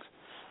do things.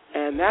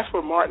 And that's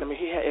where Martin,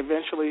 he had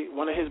eventually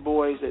one of his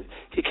boys that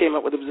he came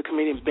up with, it was a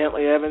comedian,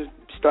 Bentley Evans,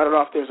 started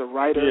off there as a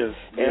writer.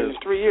 And in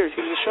 3 years,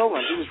 he was a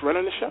showrunner. He was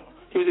running the show.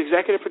 He was the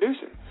executive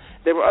producer.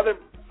 There were other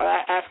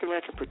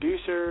African-American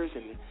producers,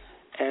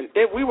 and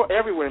we were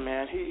everywhere,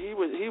 man. He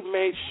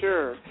made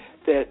sure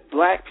that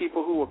black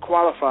people who were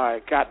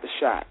qualified got the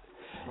shot.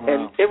 Wow.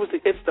 And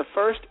it's the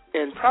first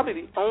and probably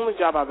the only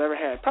job I've ever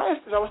had. Probably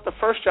it's the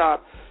first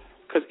job,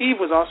 because Eve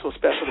was also a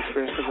special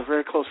experience because a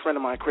very close friend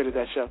of mine created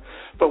that show.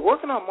 But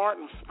working on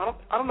Martin, I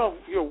don't know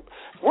if you're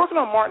working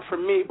on Martin for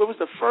me. It was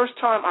the first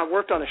time I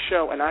worked on a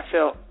show and I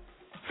felt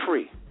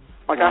free.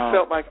 Like I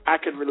felt like I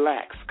could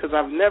relax because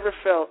I've never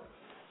felt.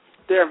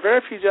 There are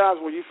very few jobs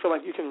where you feel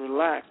like you can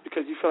relax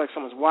because you feel like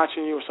someone's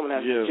watching you or someone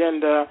has an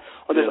agenda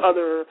or there's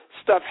other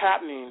stuff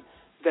happening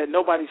that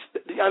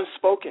the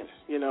unspoken,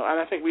 and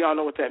I think we all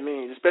know what that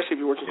means, especially if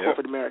you work in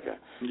corporate America.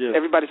 Yeah.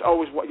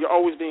 You're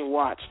always being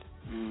watched.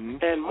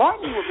 Mm-hmm. And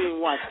Martin, you were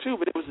being watched too,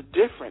 but it was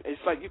different.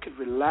 It's like you could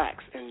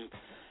relax and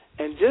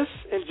just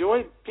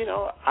enjoy,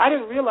 I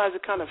didn't realize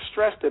the kind of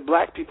stress that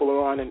black people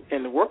are on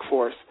in the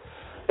workforce,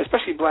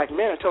 especially black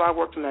men, until I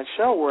worked on that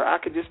show where I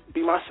could just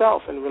be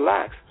myself and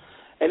relax.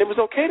 And it was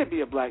okay to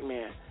be a black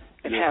man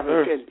and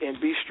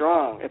and be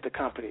strong at the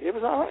company. It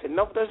was all right.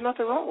 No, there's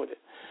nothing wrong with it.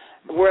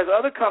 Whereas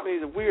other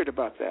companies are weird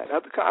about that.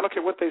 I don't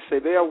care what they say.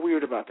 They are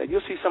weird about that.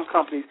 You'll see some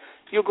companies,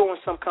 you'll go in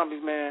some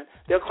companies, man,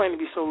 they'll claim to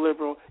be so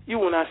liberal, you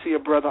will not see a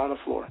brother on the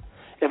floor.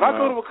 If I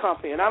go to a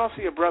company and I don't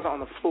see a brother on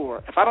the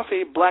floor, if I don't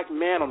see a black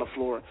man on the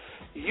floor,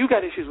 you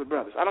got issues with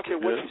brothers. I don't care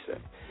what you say.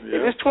 If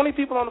there's 20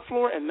 people on the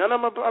floor and none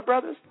of them are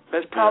brothers,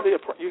 that's probably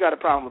you got a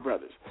problem with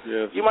brothers.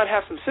 You might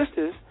have some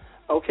sisters.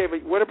 Okay,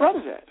 but where the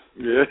brothers at?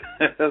 Yeah.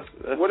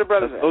 Where the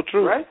brothers at? So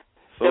true. Right?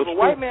 So if a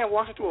white man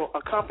walks into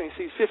a company and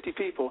sees 50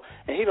 people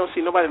and he don't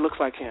see nobody that looks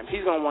like him,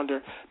 he's going to wonder,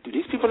 do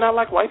these people not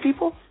like white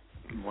people?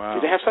 Wow.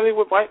 Do they have something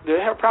with white? Do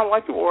they have a problem with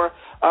white people? Or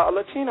a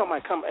Latino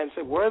might come and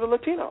say, where are the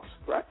Latinos?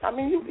 Right? I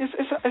mean,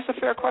 it's a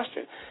fair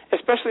question,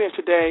 especially in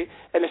today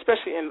and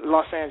especially in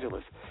Los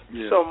Angeles.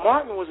 Yeah. So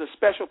Martin was a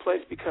special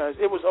place because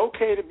it was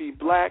okay to be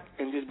black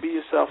and just be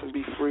yourself and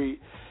be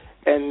free.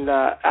 And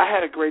I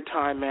had a great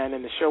time, man,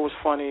 and the show was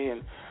funny,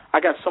 and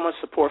I got so much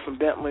support from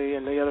Bentley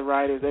and the other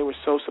writers. They were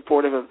so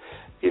supportive of,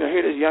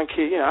 here this young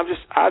kid, I'm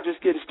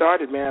just getting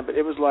started, man, but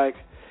it was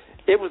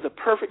the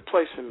perfect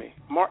place for me.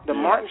 The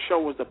Martin show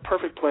was the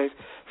perfect place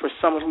for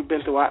someone who'd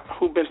been through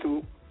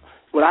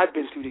what I've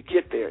been through to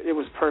get there. It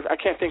was perfect. I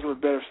can't think of a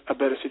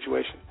better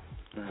situation.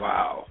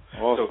 Wow.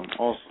 Awesome.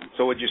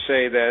 So would you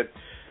say that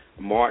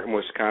Martin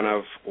was kind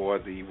of, or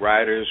the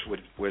writers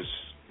was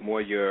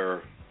more you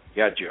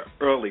had your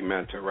early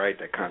mentor, right,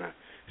 that kind of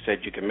said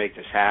you can make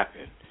this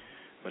happen.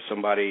 But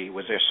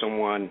was there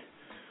someone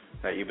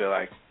that you'd be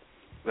like,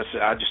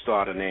 I just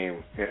thought a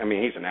name. I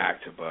mean, he's an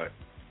actor, but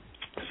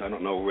I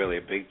don't know really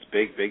a big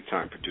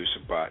time producer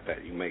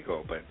that you may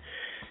go. But,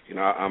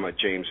 I'm a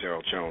James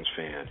Earl Jones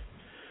fan.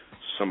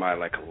 somebody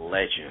like a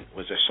legend?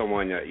 Was there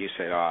someone that you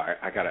said, I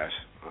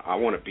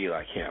want to be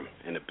like him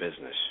in the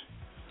business?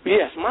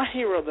 Yes, my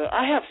hero,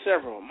 I have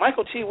several.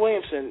 Michael T.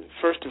 Williamson,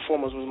 first and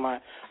foremost, was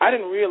I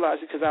didn't realize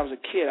it because I was a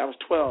kid. I was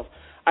 12.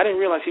 I didn't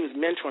realize he was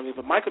mentoring me,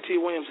 but Michael T.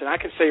 Williamson, I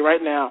can say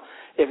right now,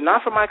 if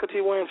not for Michael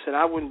T. Williamson,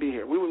 I wouldn't be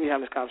here. We wouldn't be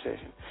having this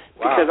conversation.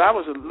 Wow. Because I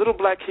was a little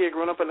black kid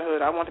growing up in the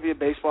hood. I wanted to be a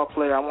baseball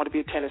player. I wanted to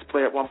be a tennis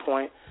player at one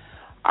point.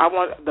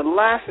 The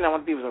last thing I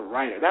wanted to be was a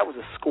writer. That was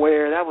a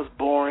square. That was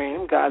boring.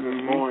 Them guys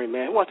was boring,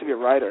 man. Who wants to be a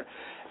writer?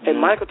 And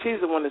Michael T.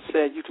 is the one that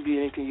said you can be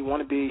anything you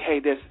want to be.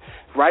 Hey,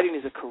 writing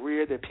is a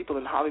career. There are people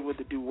in Hollywood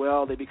that do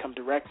well. They become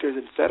directors,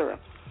 etc.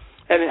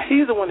 And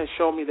he's the one that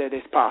showed me that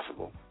it's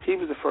possible. He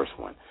was the first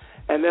one.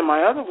 And then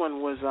my other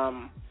one was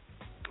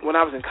when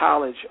I was in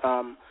college,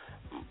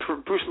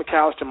 Bruce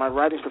McAllister, my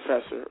writing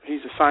professor. He's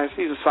a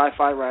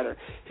sci-fi writer.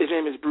 His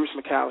name is Bruce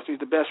McAllister. He's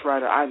the best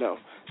writer I know,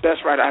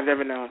 best writer I've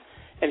ever known.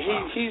 And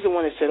he's the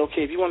one that said,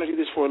 okay, if you want to do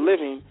this for a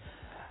living,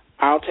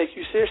 I'll take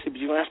you seriously, but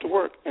you're going to have to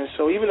work. And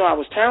so even though I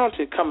was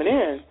talented coming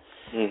in,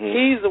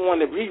 he's the one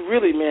that he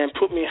really, man,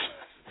 put me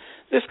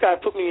this guy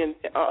put me in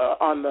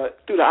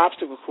through the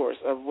obstacle course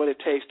of what it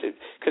takes to,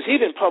 because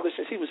he'd been published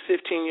since he was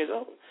 15 years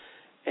old.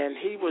 And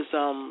he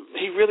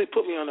really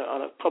put me on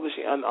a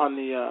publishing, on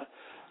the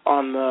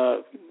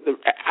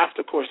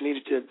after course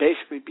needed to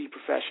basically be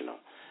professional.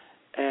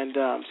 And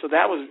so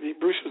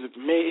Bruce was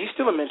he's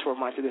still a mentor of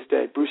mine to this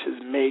day. Bruce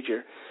is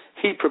major.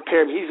 He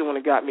prepared me. He's the one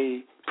that got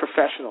me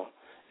professional.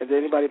 He's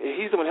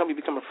the one that helped me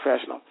become a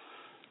professional.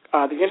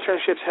 The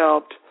internships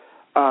helped.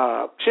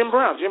 Jim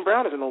Brown. Jim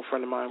Brown is an old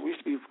friend of mine. We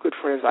used to be good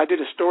friends. I did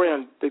a story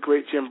on the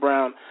great Jim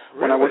Brown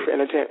when I worked for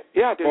entertainment.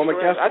 Yeah, I did. Former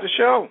guest of the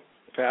show.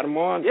 Had him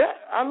on. Yeah,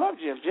 I love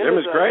Jim. Jim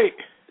is great.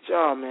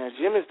 Oh, man.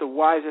 Jim is the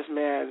wisest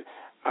man.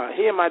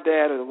 He and my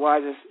dad are the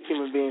wisest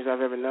human beings I've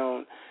ever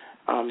known.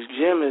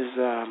 Jim is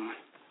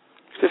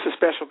just a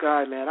special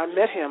guy, man. I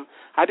met him.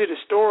 I did a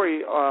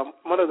story,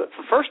 the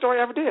first story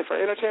I ever did for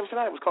Entertainment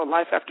Tonight. It was called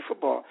Life After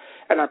Football.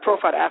 And I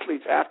profiled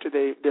athletes after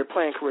their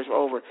playing careers were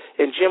over.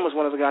 And Jim was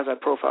one of the guys I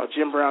profiled.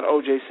 Jim Brown,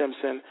 O.J.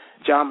 Simpson,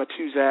 John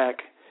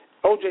Matuzak.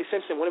 O.J.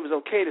 Simpson, when it was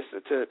okay to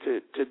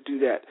do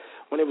that.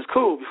 When it was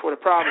cool, before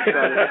the problem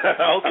started.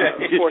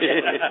 Okay.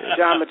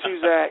 John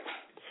Matuzak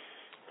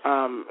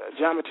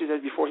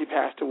before he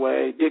passed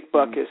away, Dick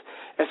Buckus.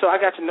 And so I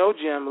got to know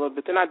Jim a little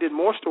bit. Then I did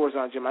more stories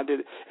on Jim.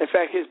 In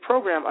fact, his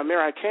program,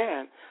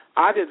 American,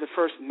 I did the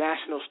first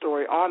national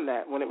story on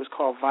that when it was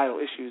called Vital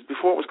Issues.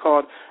 Before it was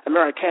called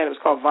American, it was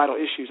called Vital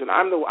Issues. And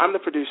I'm the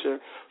producer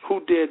who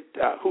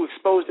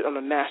exposed it on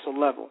a national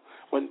level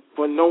when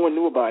no one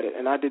knew about it.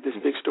 And I did this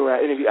big story.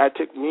 I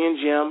took me and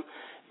Jim,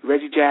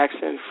 Reggie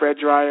Jackson, Fred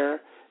Dreyer,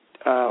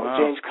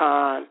 James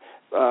Caan.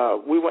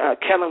 We went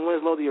Kellen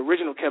Winslow, the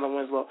original Kellen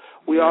Winslow.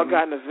 We all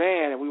got in a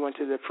van and we went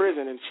to the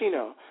prison in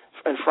Chino,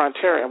 in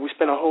Frontera, and we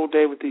spent a whole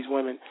day with these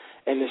women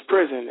in this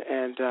prison.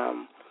 And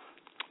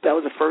that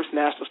was the first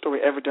national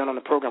story ever done on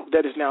the program.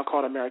 That is now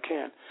called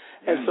American.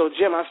 And so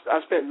Jim,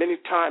 I've spent many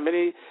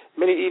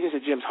evenings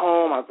at Jim's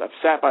home. I've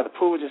sat by the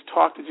pool, just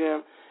talked to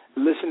Jim,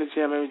 listened to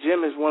Jim. I mean,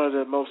 Jim is one of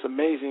the most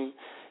amazing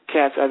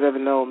cats I've ever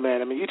known,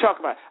 man. I mean,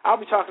 I'll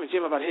be talking to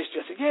Jim about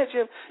history. I say, yeah,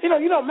 Jim, you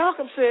know,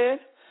 Malcolm said.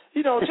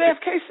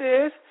 JFK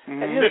says,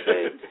 and he'll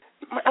say,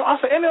 I'll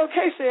say,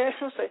 MLK says,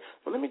 he'll say,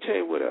 well, let me tell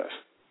you what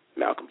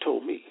Malcolm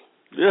told me.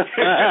 Let me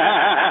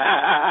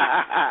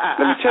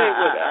tell you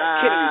what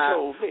Kennedy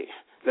told me.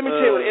 Let me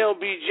tell you what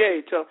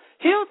LBJ told.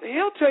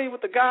 He'll tell you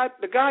what the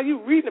guy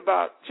you reading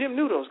about. Jim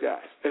knew those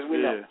guys, as we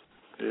know. Yeah.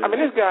 I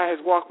mean, this guy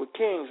has walked with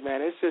kings, man.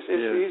 He's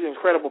an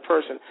incredible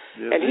person.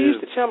 Yeah, and he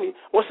used to tell me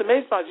what's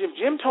amazing about Jim.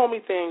 Jim told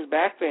me things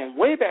back then,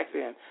 way back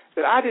then,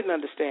 that I didn't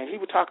understand. He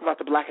would talk about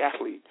the black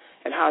athlete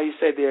and how he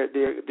said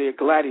they're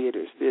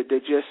gladiators. They're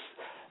just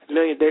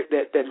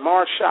that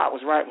Marge Schott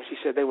was right when she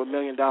said they were $1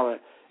 million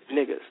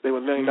niggas. They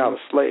were $1 million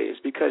slaves,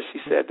 because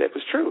she said that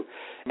was true.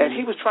 And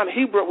he was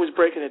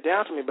breaking it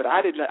down to me, but I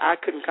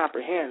couldn't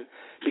comprehend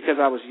because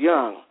I was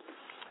young.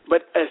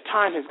 But as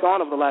time has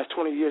gone over the last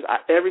 20 years,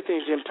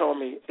 everything Jim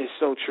told me is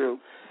so true.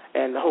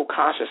 And the whole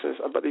consciousness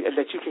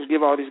that you can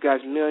give all these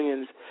guys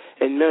millions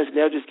and millions, and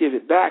they'll just give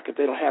it back if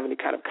they don't have any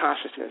kind of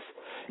consciousness,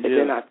 if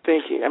they're not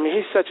thinking. I mean,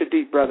 he's such a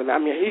deep brother, man. I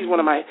mean,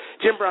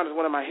 Jim Brown is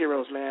one of my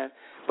heroes, man.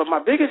 But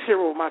my biggest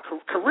hero,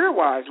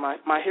 career-wise,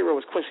 my hero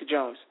is Quincy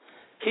Jones.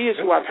 He is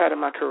who I've had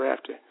in my career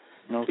after.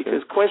 Okay.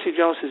 Because Quincy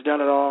Jones has done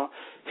it all.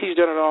 He's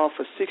done it all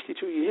for 62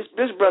 years.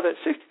 This brother,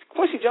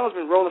 Quincy Jones, has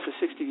been rolling for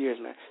 60 years,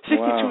 man.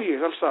 62 years,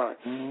 I'm sorry.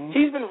 Mm-hmm.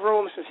 He's been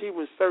rolling since he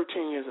was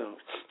 14.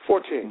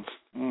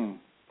 Mm-hmm.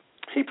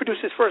 He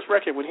produced his first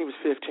record when he was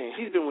 15.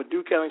 He's been with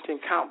Duke Ellington,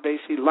 Count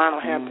Basie,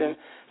 Lionel Hampton,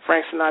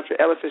 Frank Sinatra,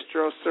 Ella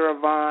Fitzgerald, Sarah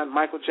Vaughan,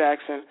 Michael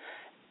Jackson.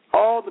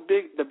 All the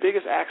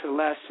biggest acts of the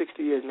last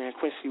 60 years, man.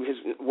 Quincy has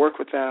worked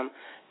with them.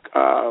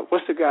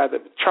 What's the guy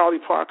Charlie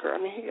Parker? I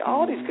mean,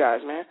 all these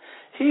guys, man.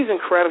 He's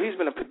incredible. He's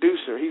been a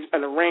producer. He's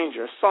an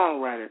arranger, a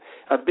songwriter,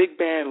 a big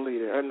band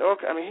leader. I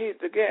mean,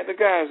 the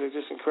guys are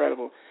just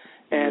incredible.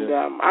 And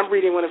I'm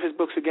reading one of his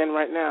books again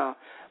right now.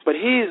 But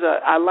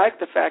I like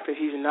the fact that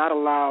he's not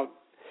allowed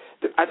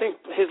I think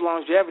his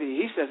longevity,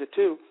 he says it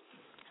too,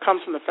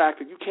 comes from the fact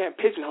that you can't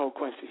pigeonhole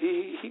Quincy.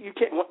 You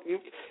can't.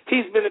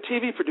 He's been a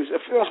TV producer,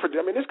 a film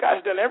producer. I mean, this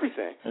guy's done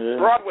everything. Yeah.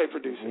 Broadway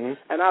producer,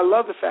 and I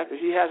love the fact that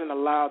he hasn't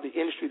allowed the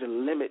industry to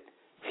limit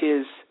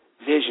his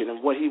vision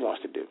and what he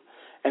wants to do.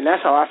 And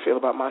that's how I feel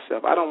about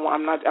myself. I'm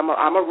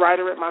a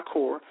writer at my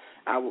core.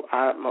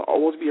 I'm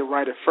always be a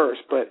writer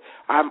first, but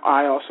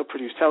I also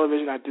produce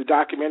television. I do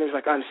documentaries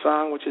like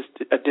Unsung, which is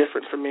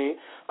different for me.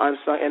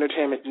 Unsung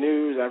Entertainment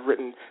News. I've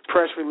written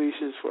press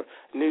releases for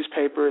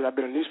newspapers. I've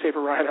been a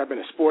newspaper writer. I've been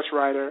a sports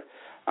writer.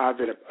 I've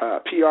been a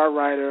PR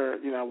writer,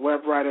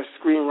 web writer,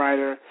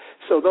 screenwriter.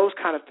 So those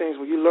kind of things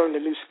where you learn the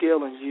new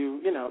skill and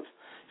you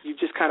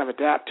just kind of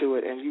adapt to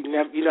it, and you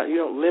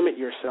don't limit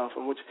yourself.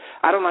 And which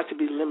I don't like to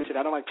be limited.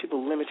 I don't like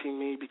people limiting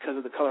me because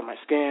of the color of my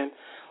skin,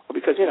 or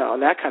because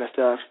and that kind of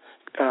stuff.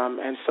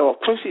 And so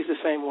Quincy's the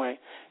same way.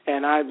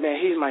 And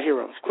he's my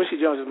hero. Quincy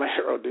Jones is my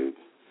hero, dude.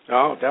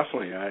 Oh,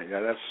 definitely.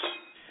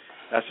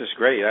 That's just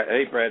great.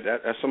 Hey, Brad,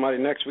 that's somebody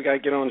next. We got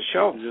to get on the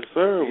show. Yes,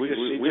 sir. We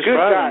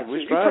striving.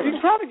 You can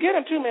probably get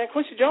him too, man.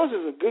 Quincy Jones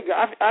is a good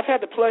guy. I've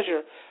had the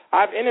pleasure.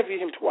 I've interviewed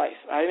him twice.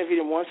 I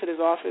interviewed him once at his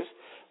office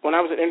when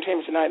I was at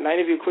Entertainment Tonight, and I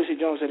interviewed Quincy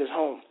Jones at his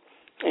home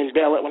in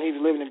Bel Air when he was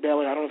living in Bel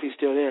Air. I don't know if he's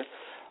still there,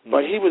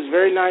 but he was a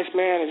very nice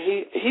man, and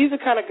he's the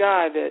kind of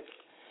guy that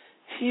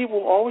he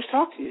will always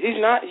talk to you.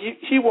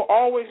 He will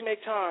always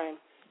make time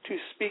to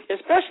speak,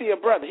 especially a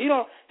brother. He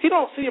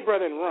don't see a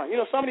brother and run.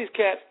 Some of these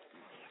cats,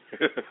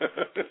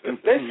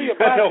 they see a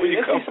black dude,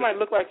 they see somebody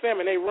look like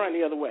them, and they run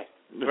the other way.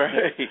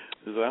 Right.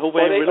 I hope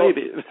I ain't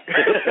related.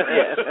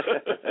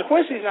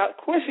 Quincy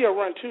will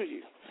run to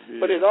you. Yeah.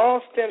 But it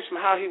all stems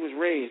from how he was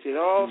raised. It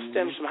all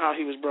stems from how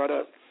he was brought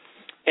up.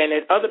 And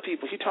at other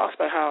people, he talks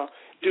about how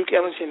Duke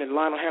Ellington and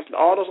Lionel Hampton,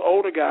 all those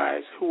older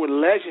guys who were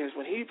legends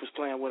when he was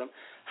playing with them,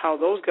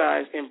 how those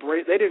guys they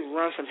didn't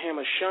run from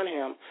him or shun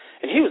him.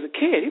 And he was a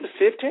kid. He was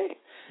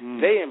 15.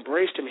 They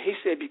embraced him. He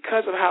said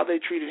because of how they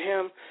treated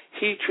him,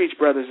 he treats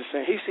brothers the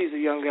same. He sees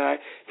a young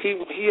guy,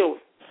 he'll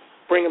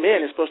bring him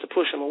in and supposed to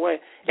push him away.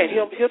 And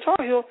he'll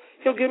talk.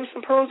 He'll give him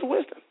some pearls of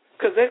wisdom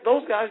because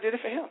those guys did it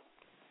for him.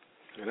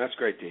 And that's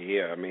great to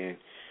hear. I mean,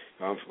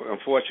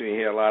 unfortunately, you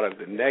hear a lot of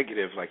the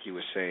negative, like you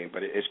were saying,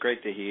 but it's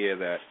great to hear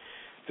that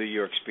through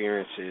your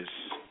experiences,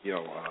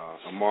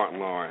 Martin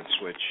Lawrence,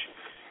 which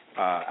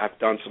I've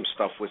done some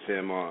stuff with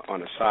him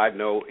on a side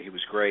note. He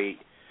was great.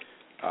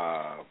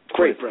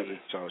 Great brother.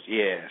 So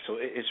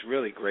it's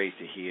really great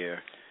to hear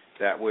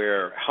that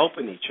we're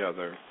helping each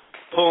other,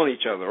 pulling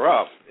each other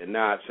up, and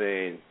not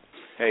saying,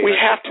 hey. We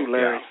have to,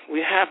 Larry.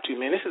 We have to,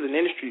 man. This is an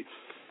industry.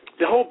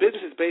 The whole business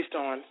is based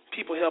on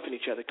people helping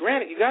each other.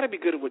 Granted, you got to be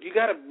good at you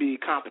got to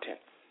be competent.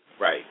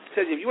 Right.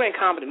 Because if you ain't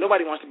competent,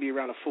 nobody wants to be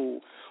around a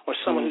fool or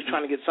someone who's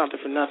trying to get something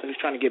for nothing,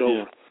 who's trying to get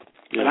over.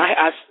 Yeah.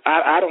 And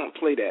I don't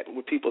play that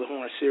with people who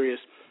aren't serious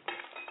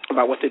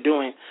about what they're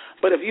doing.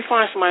 But if you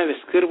find somebody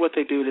that's good at what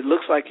they do, that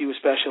looks like you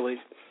especially,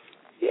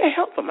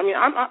 help them. I mean,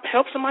 I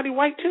help somebody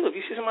white too. If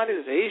you see somebody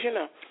that's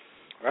Asian,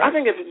 I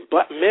think if it's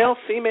male,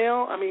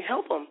 female,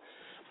 help them.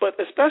 But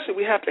especially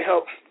we have to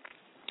help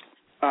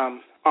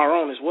our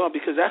own as well,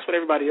 because that's what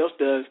everybody else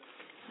does.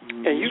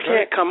 And you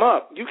can't come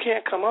up. You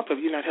can't come up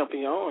if you're not helping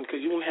your own,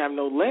 because you don't have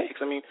no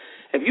legs. I mean,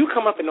 if you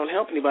come up and don't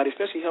help anybody,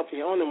 especially helping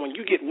your own, then when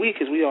you get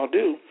weak, as we all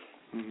do,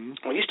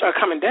 when you start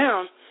coming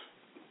down,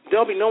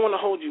 there'll be no one to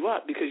hold you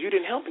up because you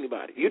didn't help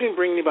anybody. You didn't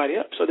bring anybody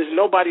up. So there's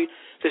no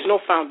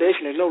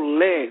foundation, there's no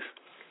legs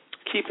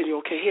keeping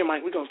you. Okay, here,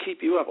 Mike, we're going to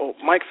keep you up. Oh,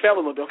 Mike fell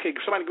a little bit. Okay,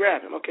 somebody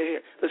grab him. Okay,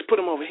 here, let's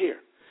put him over here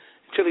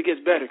until he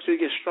gets better, until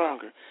he gets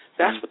stronger.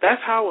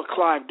 That's how a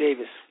Clive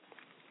Davis,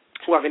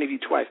 who I've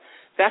interviewed twice,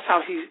 that's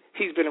how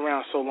he's been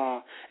around so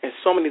long. And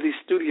so many of these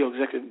studio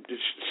executives,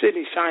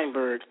 Sidney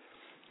Sheinberg,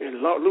 and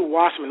Lou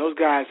Wasserman, those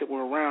guys that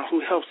were around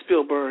who helped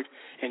Spielberg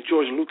and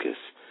George Lucas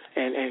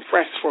and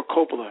Francis Ford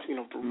Coppola,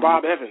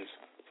 Bob Evans,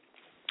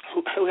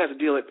 who has a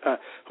deal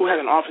who has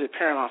an office at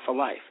Paramount for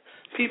life.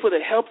 People that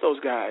helped those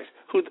guys,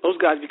 those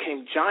guys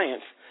became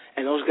giants,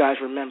 and those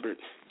guys remembered,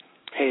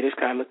 hey, this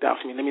guy looked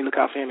out for me. Let me look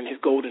out for him in his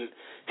golden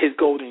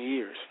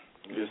years.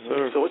 Yes,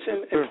 sir. So it's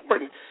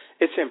important.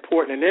 It's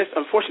important, and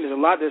unfortunately,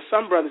 there's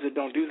some brothers that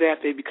don't do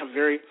that. They become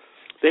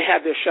they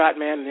have their shot,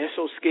 man, and they're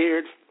so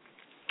scared.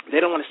 They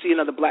don't want to see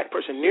another black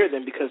person near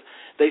them because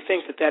they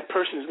think that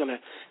person is going to,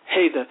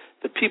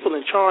 the people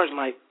in charge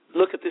might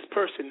look at this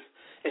person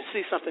and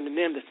see something in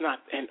them that's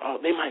not, and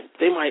they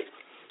might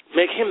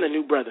make him the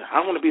new brother. I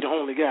want to be the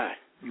only guy.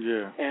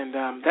 Yeah.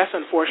 And that's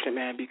unfortunate,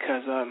 man,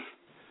 because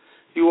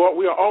we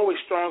are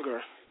always stronger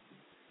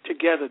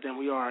together than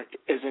we are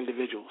as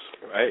individuals.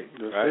 Right.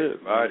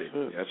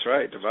 That's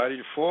right. Divided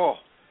you fall.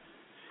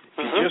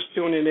 If you're just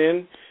tuning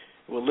in,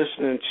 we're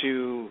listening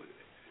to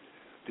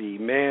the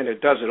man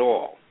that does it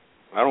all.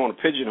 I don't want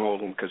to pigeonhole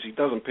him because he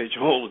doesn't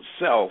pigeonhole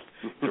himself.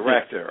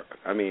 Director.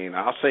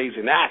 I'll say he's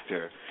an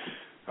actor,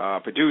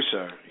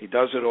 producer. He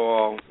does it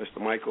all.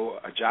 Mr. Michael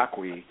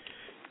Ajakwe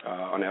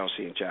on the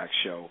LCandjack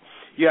show.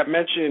 You have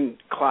mentioned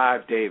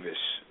Clive Davis,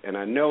 and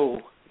I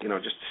know,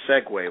 just to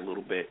segue a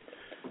little bit,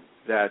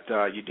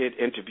 that you did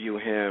interview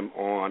him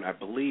on, I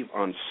believe,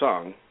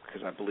 Unsung,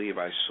 because I believe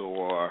I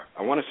saw,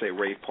 I want to say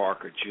Ray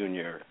Parker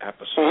Jr.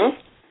 episode.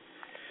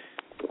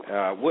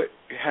 What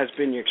has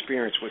been your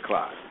experience with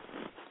Clive?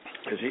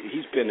 Because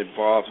he's been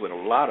involved with a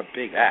lot of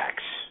big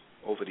acts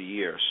over the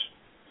years.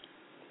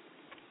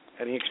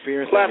 Any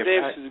experience? Clive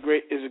Davis is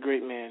a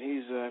great man.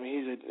 He's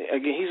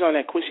on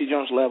that Quincy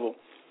Jones level.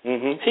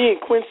 Mm-hmm. He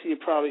and Quincy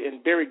are probably,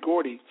 and Berry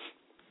Gordy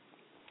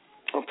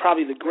are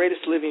probably the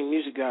greatest living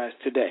music guys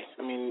today.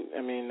 I mean,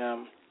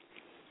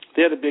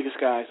 they're the biggest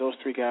guys, those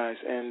three guys,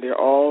 and they're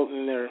all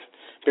in their.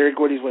 Berry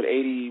Gordy's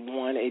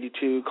 81,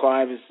 82.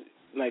 Clive is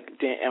like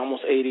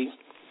almost 80.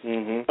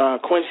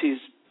 Mm-hmm. Quincy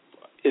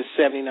is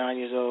 79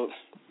 years old.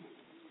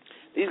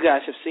 These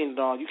guys have seen it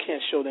all. You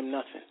can't show them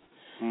nothing.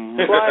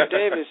 Mm-hmm. Clive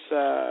Davis,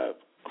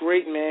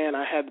 great man.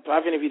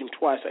 I've interviewed him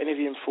twice. I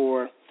interviewed him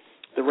for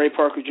the Ray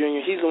Parker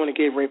Jr. He's the one that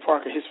gave Ray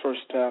Parker his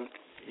first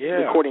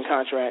recording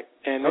contract.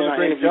 And that was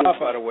then a great job,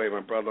 by the way,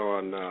 my brother,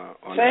 on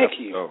Thank that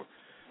you. episode.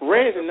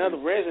 Ray's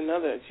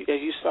another. As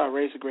you saw,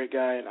 Ray's a great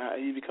guy, and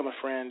you become a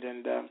friend.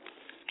 And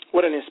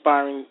what an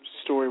inspiring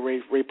story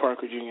Ray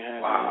Parker Jr.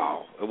 had.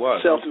 Wow, it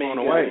was. Self-made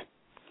guy. Away.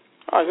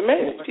 Oh, it's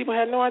amazing. People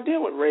had no idea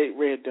what Ray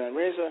had done.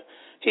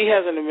 He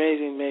has an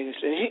amazing,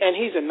 and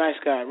he's a nice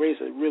guy.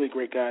 Ray's a really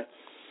great guy.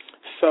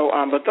 So,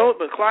 but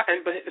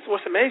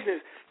what's amazing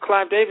is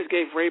Clive Davis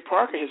gave Ray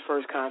Parker his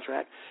first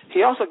contract.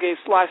 He also gave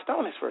Sly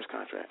Stone his first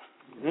contract.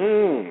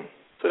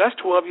 So that's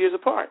 12 years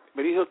apart.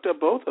 But he hooked up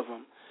both of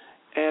them,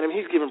 and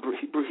he's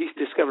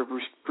discovered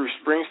Bruce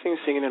Springsteen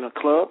singing in a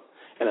club,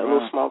 in a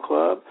little small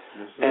club,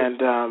 and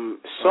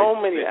so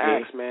many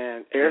acts,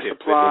 man. Air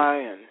Supply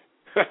and.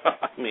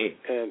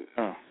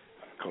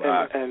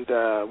 And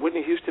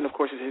Whitney Houston, of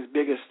course, is his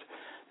biggest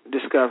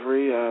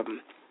discovery.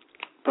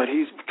 But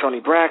he's Tony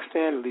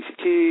Braxton, Alicia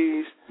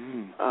Keys,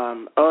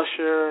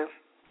 Usher.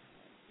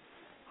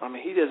 I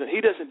mean, he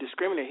doesn't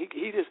discriminate.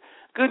 He just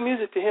good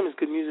music to him is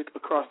good music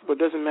across the board.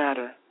 Doesn't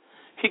matter.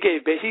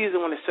 He's the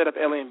one that set up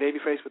LA and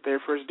Babyface with their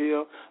first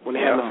deal when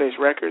they had LaFace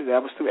Records.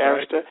 That was through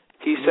Arista.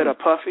 He set up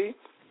Puffy.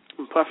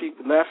 When Puffy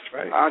left,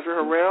 Andre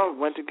Harrell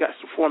went to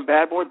form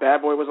Bad Boy.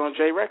 Bad Boy was on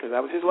J Records.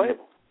 That was his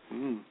label.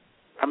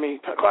 I mean,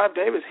 Clive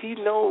Davis, he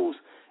knows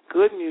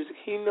good music.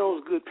 He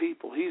knows good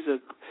people. He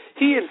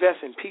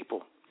invests in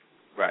people.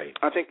 Right.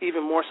 I think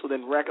even more so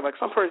than record. Like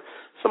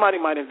somebody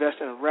might invest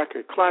in a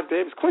record. Clive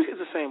Davis, Quincy is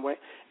the same way,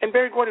 and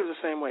Berry Gordy was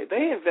the same way.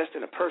 They invest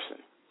in a person.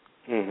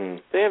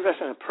 They invest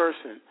in a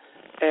person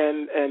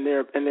and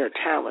their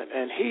talent.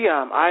 And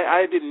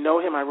I didn't know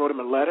him. I wrote him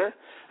a letter,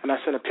 and I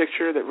sent a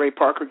picture that Ray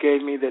Parker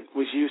gave me that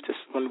was used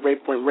when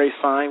Ray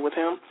signed with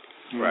him.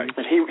 Right.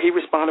 And he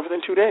responded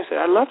within 2 days and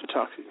said, I'd love to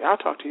talk to you. I'll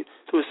talk to you.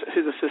 To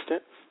his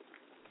assistant,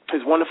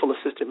 his wonderful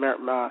assistant,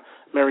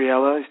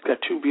 Mariella. He's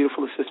got two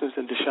beautiful assistants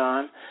in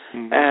Deshaun.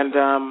 And,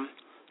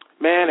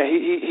 man,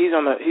 he's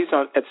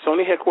at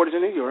Sony headquarters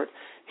in New York.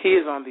 He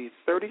is on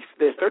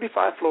there's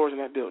 35 floors in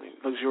that building,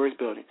 luxurious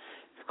building.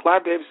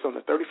 Clive Davis is on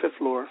the 35th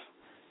floor,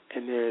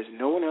 and there is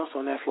no one else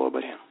on that floor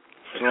but him.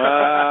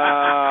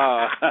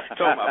 Wow. Talking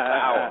about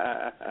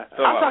power.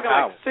 I'm talking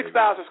like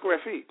 6,000 square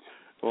feet.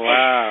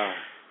 Wow.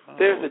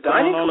 There's the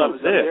dining club is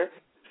up there.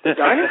 The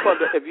dining club.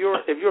 If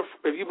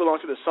you belong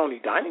to the Sony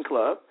dining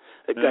club,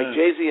 like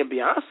Jay-Z and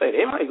Beyonce,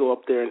 they might go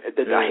up there. And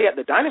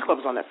the dining club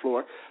is on that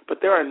floor, but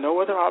there are no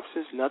other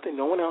options. Nothing.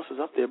 No one else is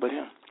up there but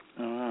him.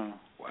 Oh,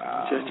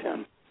 wow. Just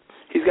him.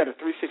 He's got a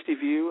 360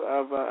 view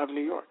of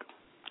New York.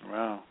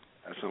 Wow.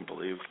 That's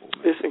unbelievable,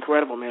 man. It's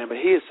incredible, man. But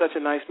he is such a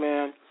nice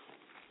man.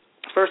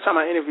 First time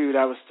I interviewed,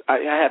 I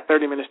had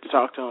 30 minutes to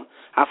talk to him.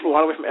 I flew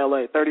all the way from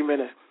L.A., 30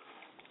 minutes.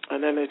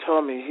 And then they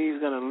told me he's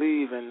going to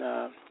leave in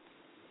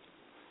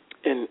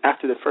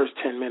after the first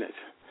 10 minutes.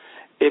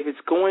 If it's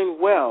going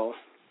well,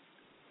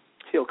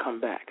 he'll come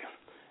back.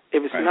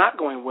 If it's not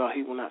going well,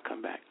 he will not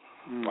come back.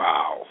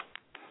 Wow.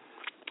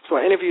 So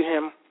I interviewed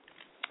him.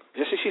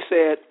 Just as she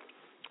said,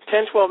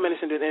 10, 12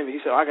 minutes into the interview, he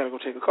said, I got to go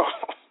take a call.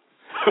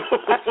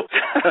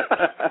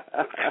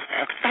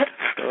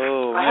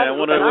 Oh, man. I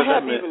wonder what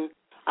that meant.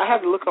 I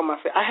had to look on my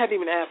face. I hadn't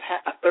even asked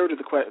a third of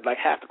the question, like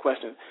half the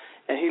question.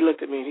 And he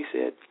looked at me and he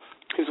said,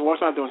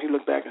 what's I doing? He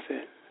looked back and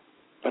said,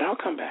 but I'll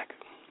come back.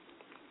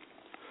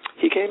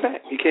 He came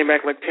back. He came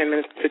back like 10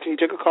 minutes, 15. He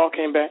took a call,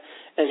 came back,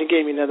 and he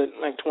gave me another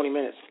like 20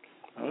 minutes.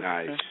 Okay.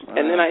 Nice. Wow.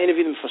 And then I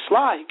interviewed him for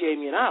Sly. He gave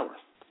me an hour.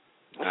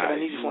 I said, I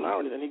need you for an hour.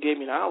 And he gave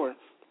me an hour.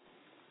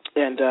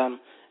 And,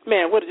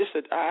 man,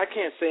 I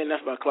can't say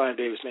enough about Clive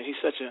Davis, man.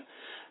 He's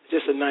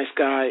just a nice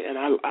guy, and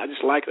I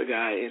just like the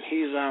guy. And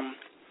he's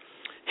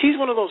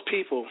one of those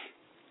people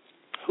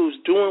who's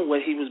doing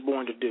what he was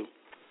born to do.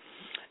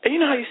 And you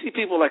know how you see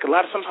people, like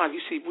sometimes you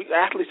see,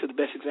 athletes are the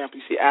best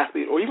example. You see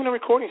athlete or even a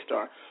recording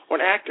star or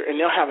an actor, and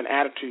they'll have an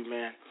attitude,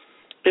 man.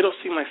 It'll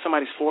seem like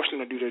somebody's forcing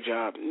them to do their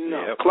job.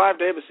 No. Yep. Clive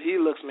Davis, he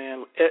looks,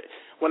 man,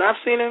 when I've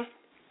seen him,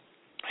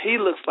 he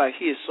looks like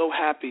he is so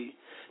happy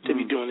to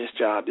be doing this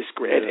job. This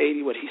at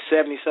 80, he's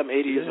 70-something,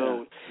 80 years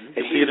old.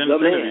 And he's the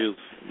man.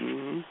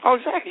 Oh,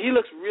 exactly. He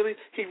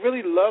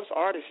really loves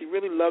artists. He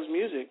really loves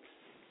music.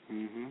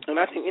 Mm-hmm. And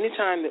I think any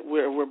time that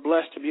we're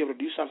blessed to be able to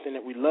do something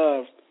that we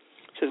love,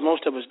 since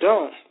most of us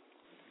don't,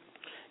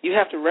 you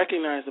have to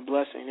recognize the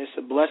blessing. It's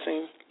a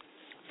blessing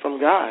from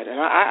God. And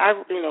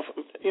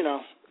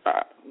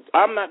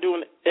I'm not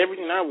doing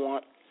everything I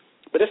want,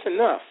 but it's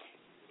enough.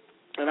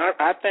 And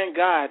I thank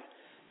God.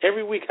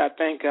 Every week I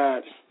thank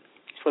God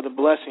for the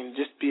blessing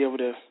just to be able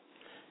to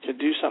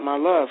do something I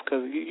love,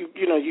 because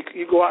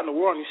you go out in the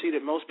world and you see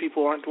that most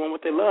people aren't doing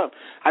what they love.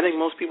 I think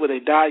most people, they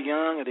die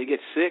young or they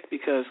get sick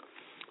because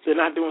they're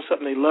not doing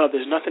something they love.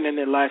 There's nothing in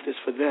their life that's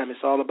for them.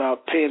 It's all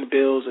about paying the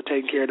bills or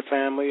taking care of the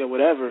family or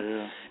whatever,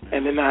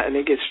 and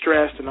they get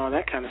stressed and all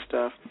that kind of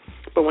stuff.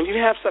 But when you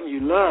have something you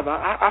love,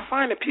 I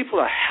find that people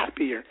are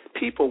happier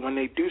people when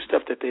they do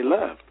stuff that they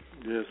love.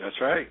 Yes,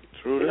 that's right.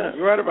 True that.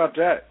 You're right about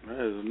that.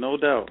 There's no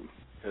doubt.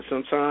 And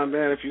sometimes,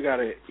 man, if you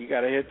gotta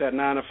hit that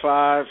 9 to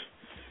 5,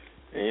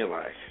 and you're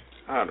like,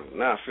 I do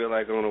not feel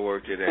like going to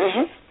work today.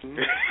 Mm-hmm.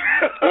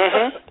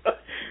 Mm-hmm.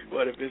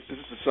 But if this is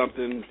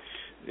something,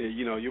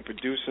 you're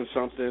producing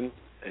something,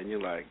 and you're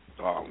like,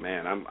 oh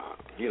man,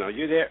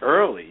 you're there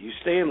early. You're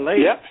staying late.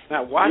 Yep.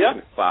 Not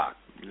watching the clock.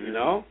 You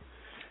know.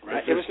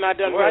 Right. If it's not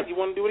done right, you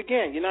want to do it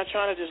again. You're not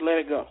trying to just let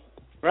it go.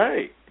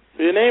 Right.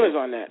 Your name is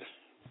on that.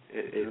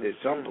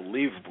 It's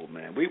unbelievable,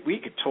 man. We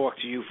could talk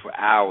to you for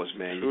hours,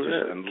 man. You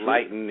just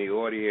enlighten the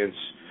audience.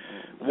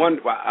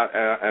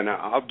 And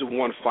I'll do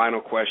one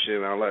final question,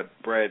 and I'll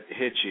let Brett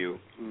hit you.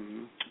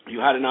 Mm-hmm. You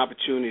had an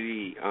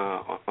opportunity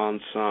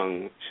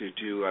Unsung to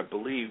do, I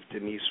believe,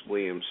 Denise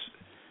Williams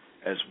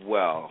as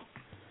well.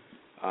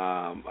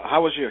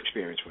 How was your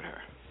experience with her?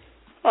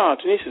 Oh,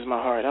 Denise is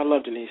my heart. I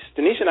love Denise.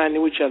 Denise and I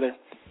knew each other.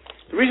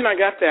 The reason I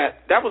got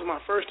that was my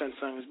first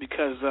Unsung, is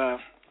because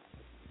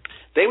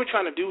they were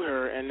trying to do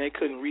her, and they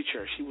couldn't reach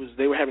her.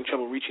 They were having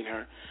trouble reaching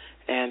her.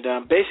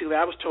 And basically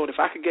I was told if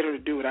I could get her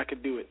to do it, I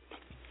could do it.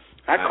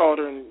 I called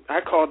her, and I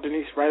called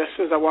Denise right as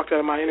soon as I walked out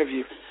of my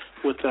interview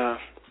with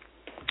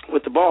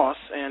the boss,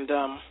 and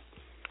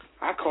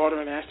I called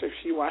her and asked her if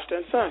she watched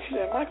Unsung. She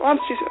said,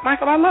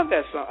 Michael, I love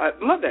that song. I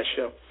love that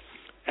show.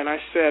 And I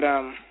said,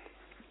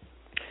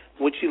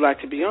 would you like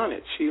to be on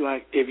it? She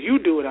like, if you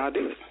do it, I'll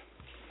do it.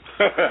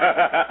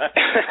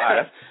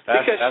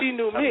 Because she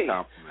knew me.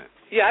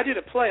 Yeah, I did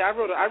a play. I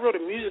wrote a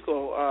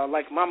musical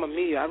like Mamma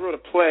Mia. I wrote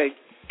a play,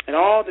 and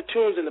all the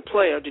tunes in the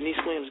play are Denise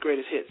Williams'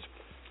 greatest hits.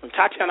 And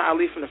Tatiana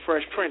Ali from The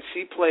Fresh Prince,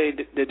 she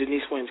played the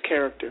Denise Williams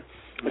character.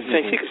 And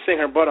she could sing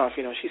her butt off.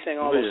 She sang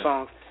all those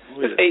songs.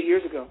 It was 8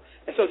 years ago.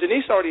 And so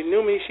Denise already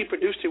knew me. She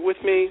produced it with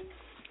me.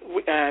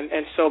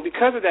 And so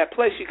because of that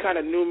play, she kind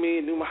of knew me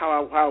and knew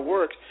how I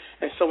worked.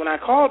 And so when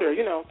I called her,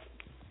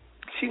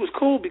 she was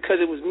cool because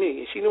it was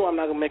me. And she knew I'm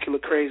not going to make her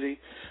look crazy.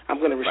 I'm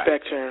going to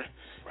respect her.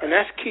 Right. And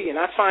that's key. And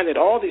I find that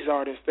all these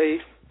artists,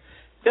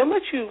 they'll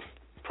let you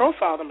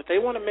profile them, but they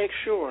want to make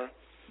sure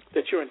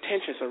that your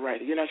intentions are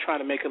right. You're not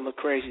trying to make it look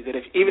crazy. That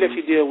even if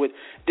you deal with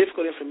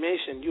difficult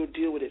information, you'll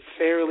deal with it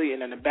fairly and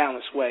in a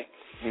balanced way.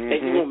 Mm-hmm.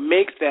 And you won't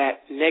make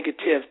that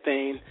negative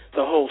thing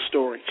the whole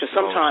story. Because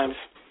sometimes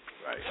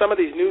some of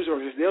these news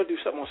organizations, they'll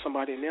do something on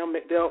somebody and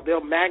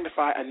they'll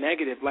magnify a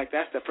negative like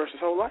that's that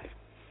person's whole life.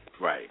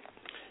 Right.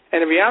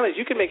 And the reality is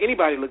you can make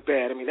anybody look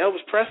bad. I mean,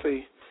 Elvis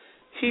Presley,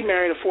 he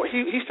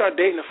started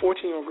dating a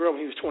 14-year-old girl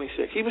when he was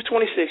 26. He was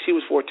 26, she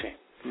was 14.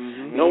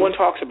 Mm-hmm. No one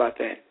talks about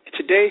that.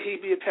 Today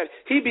he'd be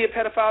a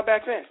pedophile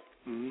back then.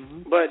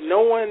 Mm-hmm. But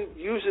no one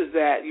uses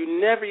that. You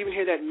never even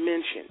hear that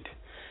mentioned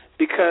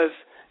because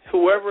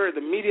whoever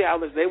the media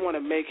outlets, they want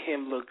to make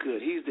him look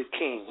good. He's the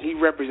king. He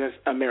represents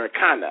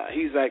Americana.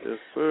 He's like,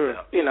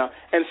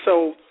 and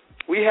so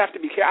we have to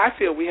be I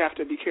feel we have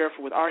to be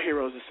careful with our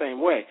heroes the same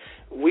way.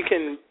 We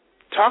can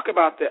talk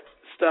about the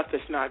stuff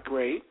that's not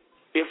great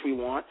if we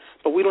want,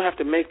 but we don't have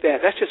to make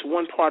that's just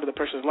one part of the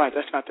person's life.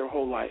 That's not their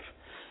whole life.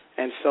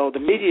 And so the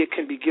media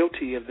can be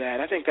guilty of that.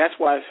 I think that's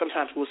why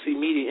sometimes we'll see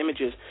media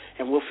images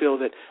and we'll feel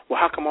that, well,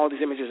 how come all these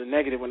images are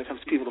negative when it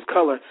comes to people of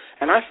color?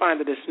 And I find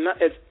that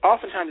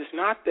oftentimes it's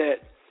not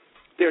that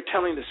they're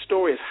telling the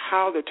story, it's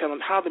how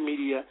the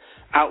media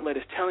outlet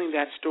is telling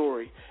that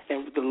story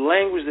and the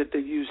language that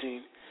they're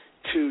using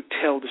to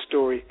tell the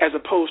story, as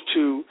opposed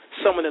to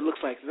someone that looks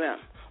like them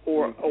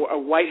or a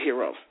white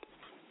hero.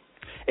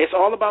 It's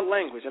all about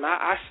language, and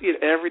I see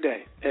it every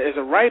day. As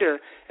a writer,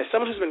 as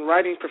someone who's been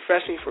writing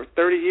professionally for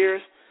 30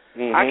 years,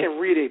 I can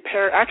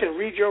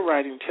read your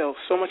writing, tell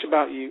so much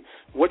about you,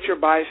 what your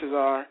biases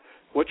are,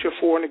 what you're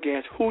for and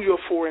against, who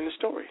you're for in the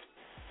story,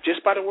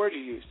 just by the words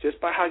you use, just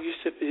by how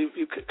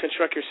you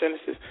construct your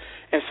sentences.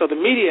 And so the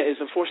media is,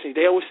 unfortunately,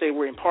 they always say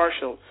we're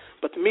impartial,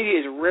 but the media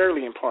is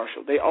rarely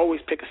impartial. They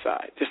always pick a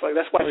side. Just like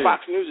that's why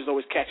Fox News is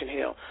always catching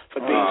hell for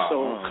being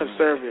so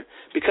conservative,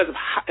 because of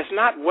it's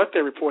not what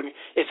they're reporting,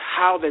 it's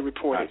how they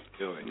report it.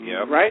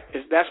 Right?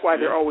 That's why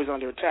they're always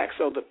under attack.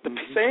 So the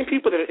same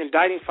people that are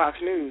indicting Fox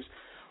News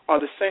are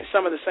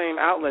some of the same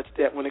outlets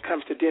that, when it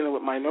comes to dealing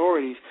with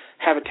minorities,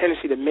 have a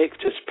tendency to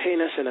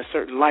paint us in a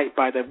certain light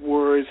by the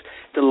words,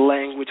 the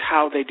language,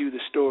 how they do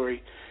the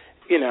story.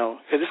 Because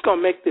it's going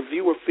to make the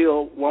viewer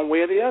feel one way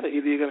or the other.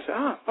 Either you're going to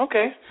say,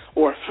 okay,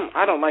 or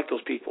I don't like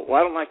those people, or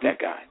I don't like that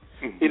guy,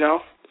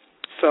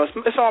 So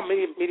it's all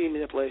media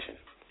manipulation.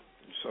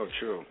 So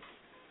true.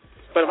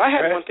 But if I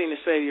had one thing to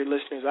say to your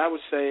listeners, I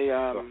would say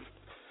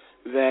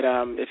that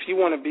if you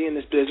want to be in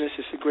this business,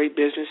 it's a great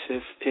business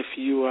if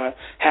you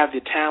have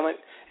the talent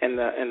and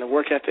the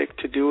work ethic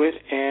to do it,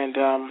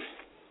 and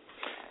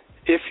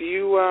if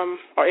you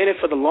are in it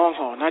for the long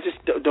haul, not just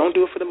don't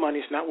do it for the money.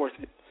 It's not worth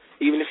it.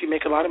 Even if you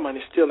make a lot of money,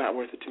 it's still not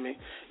worth it to me.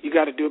 You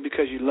got to do it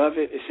because you love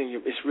it.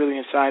 It's really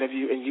inside of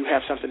you, and you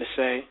have something to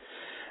say.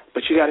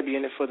 But you got to be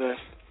in it for the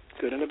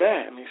good and the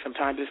bad. I mean,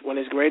 sometimes when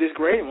it's great, it's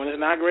great, and when it's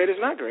not great,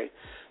 it's not great.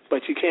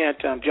 But you can't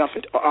jump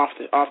off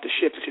the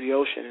ship into the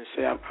ocean and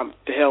say, I'm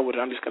to hell with it.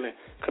 I'm just going to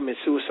commit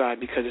suicide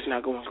because it's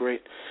not going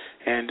great.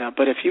 And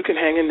but if you can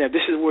hang in there,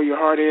 this is where your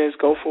heart is.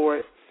 Go for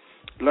it.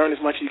 Learn as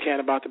much as you can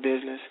about the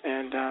business,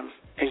 and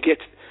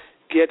get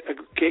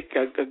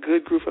a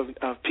good group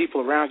of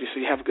people around you, so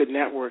you have a good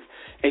network.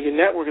 And your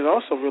network is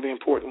also really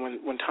important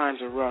when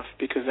times are rough,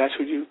 because that's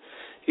who you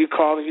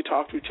call and you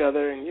talk to each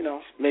other. And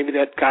maybe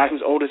that guy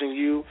who's older than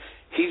you,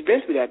 he's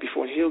been through that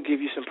before, and he'll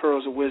give you some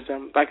pearls of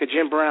wisdom, like a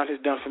Jim Brown has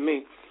done for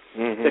me,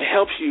 that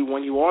helps you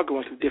when you are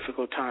going through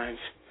difficult times.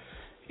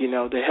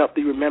 They help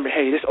you remember,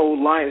 hey, this old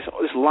lion,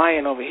 this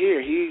lion over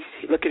here,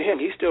 look at him,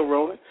 he's still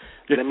rolling.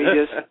 Let me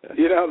just,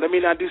 let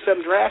me not do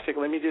something drastic.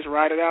 Let me just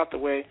ride it out the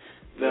way.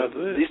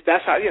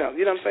 That's how, you know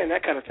what I'm saying,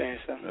 that kind of thing.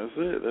 So. That's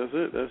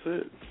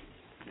it.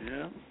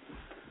 Yeah.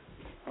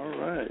 All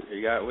right.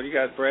 What do you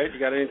got, Brad? You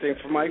got anything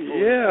for Mike?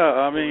 Yeah,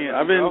 I mean,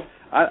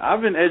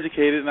 I've been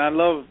educated, and I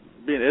love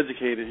being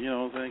educated. You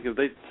know what I'm saying?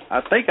 Because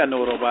I think I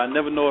know it all, but I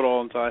never know it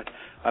all until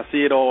I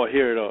see it all or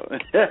hear it all.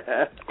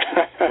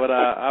 But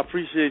I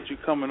appreciate you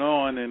coming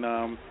on, and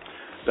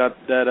that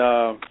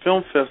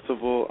film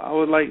festival. I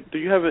would like. Do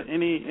you have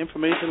any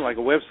information, like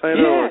a website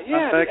or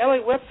contact? The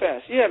LA Web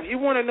Fest. Yeah, if you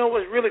want to know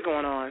what's really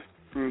going on,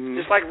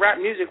 just like rap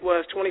music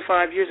was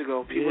 25 years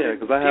ago.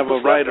 Because I have a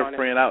writer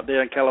friend out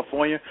there in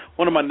California.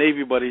 One of my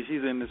Navy buddies.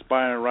 He's an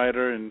inspiring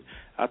writer, and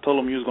I told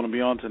him he was going to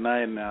be on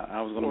tonight, and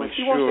I was going to make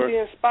sure. If he wants to be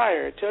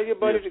inspired, tell your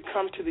buddy to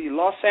come to the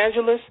Los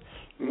Angeles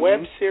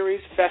Web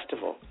Series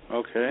Festival.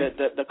 Okay.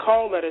 The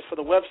call letters for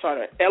the website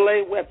are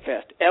LA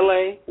Webfest,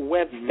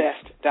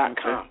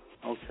 LAWebfest.com.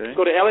 Okay.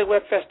 Go to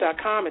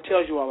LAWebfest.com. It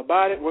tells you all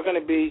about it.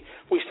 We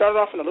started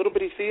off in a little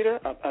bitty theater,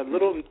 a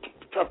little,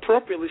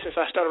 appropriately since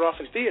I started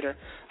off in theater,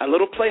 a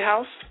little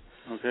playhouse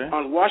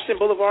on Washington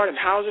Boulevard in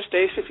Hauser,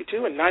 Stage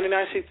 52, and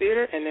 99C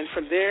Theater. And then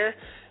from there,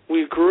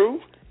 we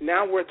grew.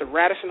 Now we're at the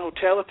Radisson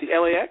Hotel at the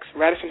LAX,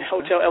 Radisson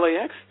Hotel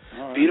LAX.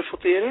 Right. Beautiful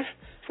theater.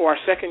 For our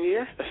second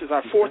year. This is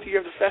our fourth year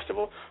of the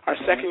festival, our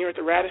second year at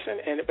the Radisson.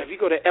 And if you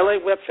go to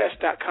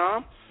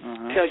LAWebfest.com,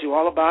 it tells you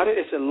all about it.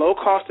 It's a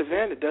low-cost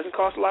event. It doesn't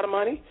cost a lot of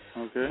money.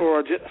 Okay.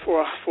 For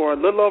a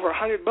little over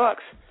 $100,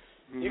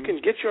 you can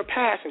get your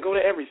pass and go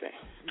to everything.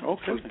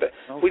 Okay.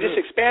 We just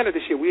expanded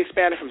this year. We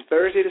expanded from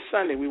Thursday to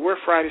Sunday. We were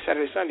Friday,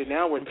 Saturday, Sunday.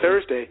 Now we're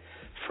Thursday,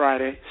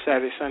 Friday,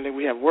 Saturday, Sunday.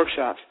 We have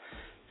workshops,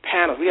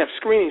 panels. We have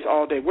screenings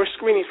all day. We're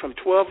screening from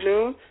 12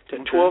 noon to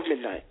 12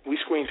 midnight. We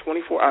screen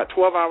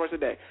 12 hours a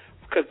day.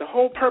 Because the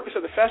whole purpose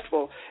of the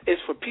festival is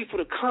for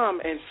people to come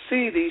and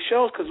see these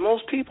shows, because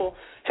most people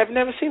have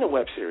never seen a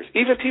web series.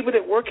 Even people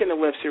that work in the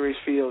web series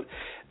field,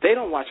 they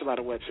don't watch a lot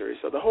of web series.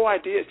 So the whole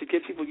idea is to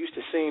get people used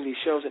to seeing these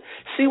shows and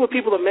see what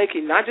people are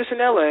making, not just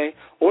in L.A.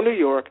 or New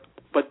York,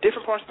 but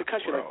different parts of the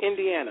country, like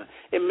Indiana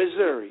and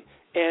Missouri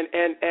and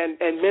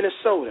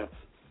Minnesota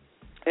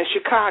and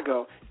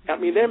Chicago. I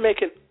mean, they're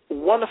making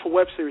wonderful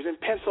web series in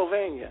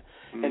Pennsylvania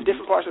and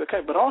different parts of the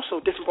country, but also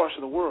different parts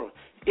of the world,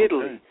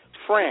 Italy,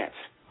 France,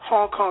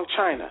 Hong Kong,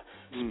 China,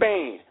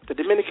 Spain, the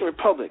Dominican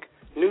Republic,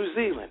 New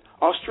Zealand,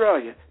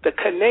 Australia. The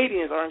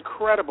Canadians are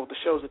incredible, the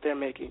shows that they're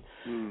making.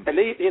 And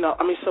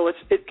so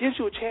it gives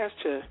you a chance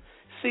to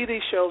see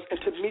these shows and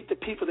to meet the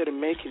people that are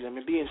making them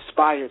and be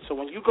inspired. So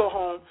when you go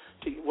home,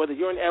 whether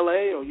you're in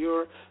L.A. or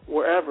you're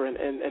wherever in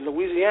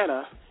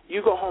Louisiana,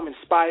 you go home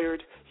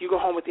inspired. You go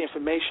home with the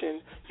information.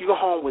 You go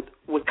home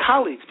with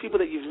colleagues, people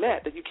that you've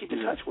met, that you keep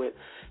in touch with,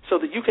 so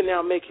that you can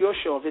now make your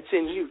show. If it's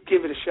in you,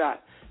 give it a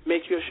shot.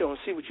 Make your show and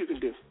see what you can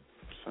do.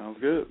 Sounds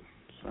good.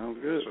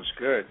 That's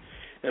good.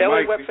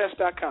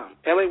 LAWebfest.com.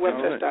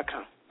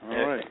 LAWebfest.com.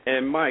 All right.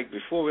 And Mike,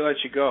 before we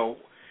let you go,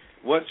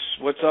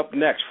 what's up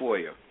next for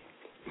you?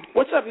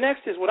 What's up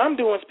next is what I'm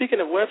doing. Speaking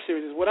of web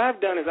series, what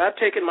I've done is I've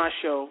taken my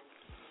show,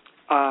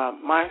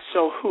 my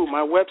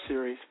web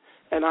series,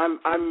 and I'm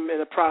in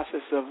the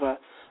process of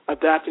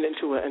adapting it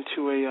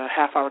into a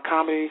half-hour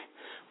comedy.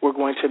 We're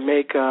going to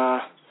make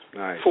 4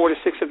 to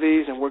 6 of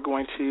these, and we're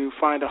going to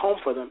find a home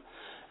for them.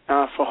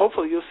 For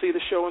hopefully you'll see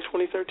the show in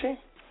 2013.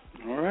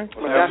 All right.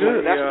 That's what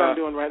I'm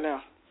doing right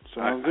now.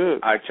 Sounds good.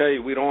 I tell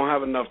you, we don't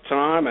have enough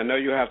time. I know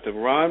you have to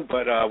run,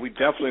 but we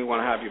definitely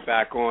want to have you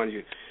back on.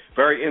 You're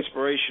very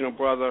inspirational,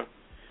 brother,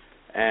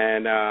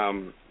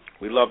 and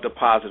we love the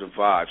positive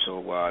vibe.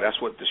 So that's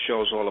what the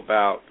show's all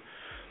about.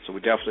 So we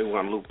definitely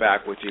want to loop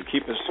back with you.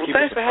 Keep us.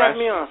 Thanks for having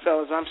me on,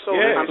 fellas. I'm so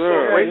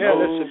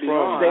grateful to be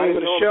on. Staying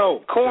with the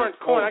show. Corn.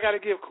 I got to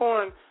give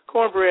Corn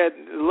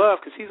Cornbread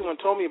love, because he's the one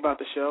who told me about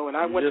the show, and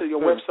I went to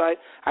your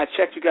website. I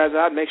checked you guys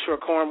out, make sure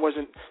Corn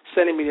wasn't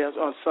sending me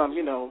on some, but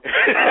you know I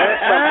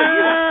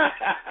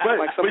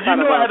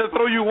had to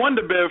throw you one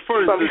to bed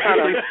first. I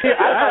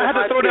had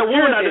to throw that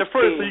woman out there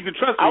first so you can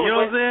trust me. You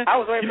know what I'm saying? I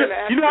was waiting for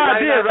you know how I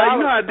did, right?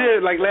 You know how I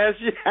did, like last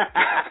year.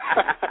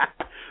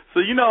 So,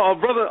 a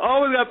brother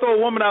always got to throw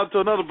a woman out to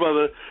another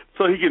brother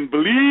so he can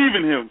believe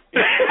in him.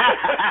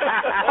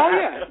 Oh,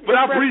 yeah. But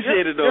I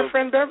appreciate it, though. Your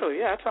friend Beverly.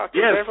 Yeah, I talked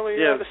to Beverly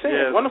the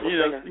singer. Wonderful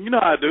singer. You know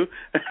how I do.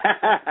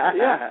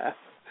 Yeah.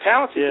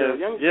 Talented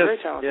girl. Very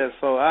talented. Yes,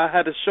 so I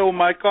had to show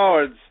my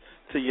cards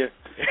to you.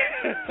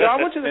 So I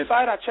went to the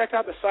site. I checked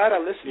out the site. I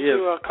listened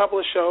to a couple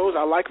of shows.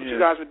 I liked what you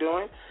guys were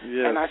doing.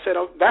 And I said,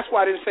 that's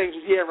why I didn't say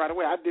right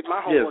away. I did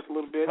my homework a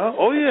little bit.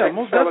 Oh yeah,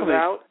 most definitely.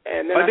 Out,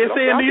 and then like they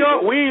say in New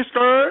York, we ain't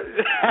stirred.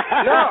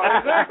 No,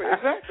 exactly.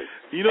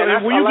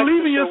 When you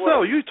believe in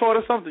yourself, you taught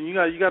us something. You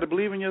got to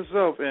believe in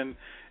yourself. And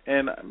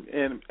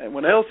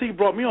when LC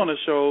brought me on the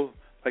show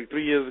like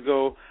 3 years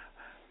ago,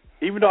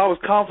 even though I was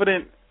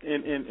confident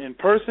in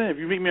person, if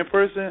you meet me in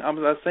person, I'm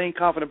that same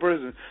confident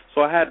person.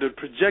 So I had to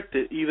project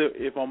it either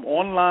if I'm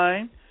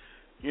online,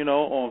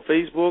 on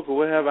Facebook or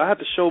whatever. I had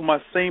to show my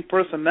same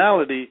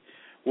personality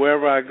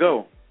wherever I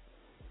go.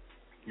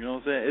 You know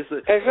what I'm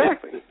saying?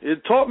 Exactly.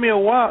 It taught me a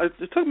while.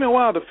 It took me a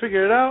while to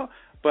figure it out,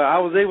 but I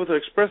was able to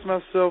express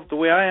myself the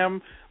way I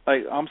am.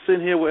 Like I'm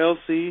sitting here with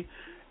LC,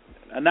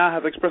 and now I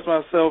have to express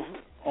myself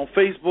on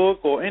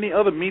Facebook or any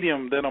other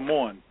medium that I'm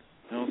on.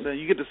 You know what I'm saying?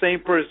 You get the same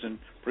person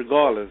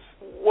regardless.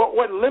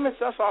 What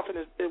limits us often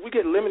is we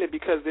get limited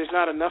because there's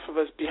not enough of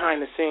us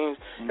behind the scenes.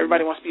 Mm-hmm.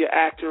 Everybody wants to be an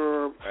actor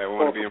or I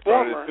want to be in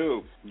front of the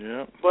tube.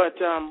 Yeah. But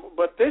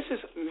this is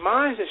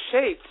minds are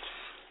shaped.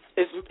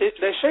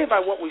 They're shaped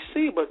by what we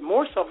see, but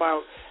more so by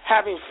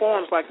having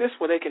forums like this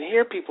where they can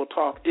hear people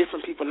talk,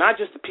 different people, not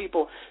just the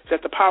people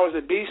that the powers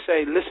that be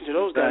say, listen to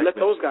those guys, let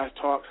those guys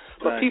talk,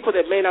 but people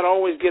that may not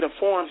always get a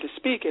forum to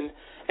speak and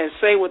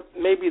say what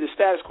maybe the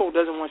status quo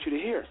doesn't want you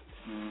to hear.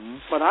 Mm-hmm.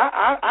 But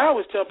I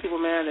always tell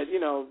people, man, that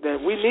that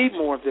we need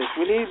more of this.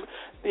 We need,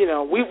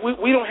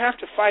 we don't have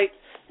to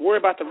worry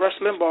about the Rush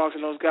Limbaughs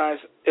and those guys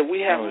if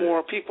we have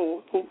more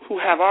people who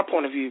have our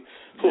point of view,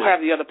 who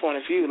have the other point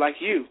of view, like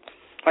you,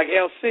 like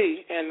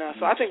LC. And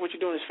so I think what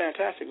you're doing is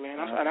fantastic, man.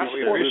 I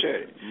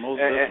appreciate it.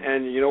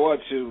 And you know what,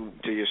 to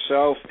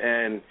yourself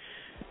and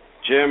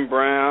Jim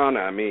Brown.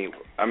 I mean,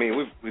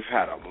 we've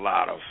had a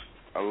lot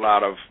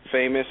of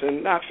famous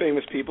and not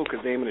famous people because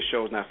the name of the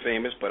show is not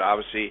famous, but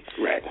obviously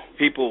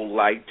people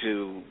like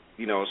to,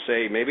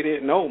 say maybe they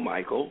didn't know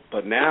Michael,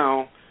 but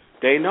now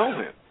they know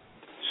him.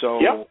 So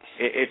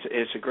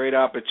it's a great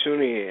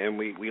opportunity, and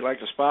we like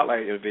to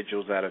spotlight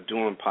individuals that are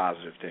doing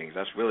positive things.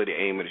 That's really the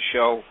aim of the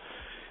show.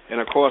 And,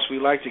 of course, we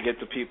like to get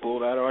the people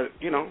that are,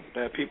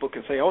 that people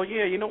can say, oh,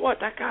 yeah, you know what,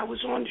 that guy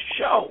was on the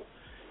show.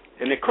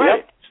 And the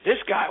credits, this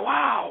guy,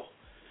 wow.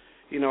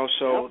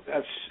 So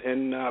that's,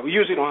 and we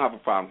usually don't have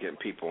a problem getting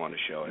people on the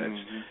show. That's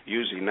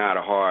usually not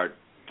a hard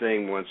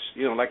thing once,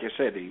 like I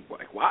said,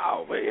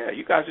 wow, well, yeah,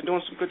 you guys are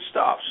doing some good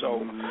stuff.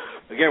 So,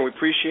 again, we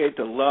appreciate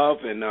the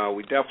love, and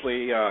we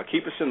definitely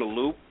keep us in the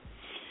loop.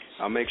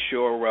 I'll make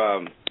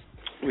sure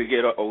we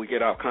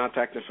get our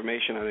contact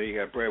information. I know you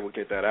got Brad. We'll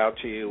get that out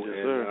to you,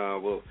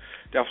 and we'll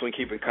definitely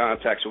keep in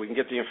contact so we can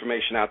get the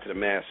information out to the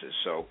masses.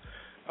 So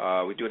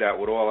we do that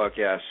with all our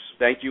guests.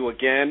 Thank you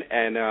again,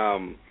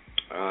 and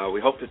we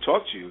hope to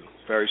talk to you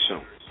very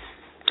soon.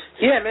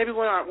 Yeah, maybe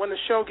when the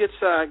show gets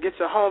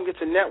a home, gets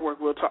a network,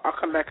 I'll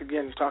come back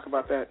again to talk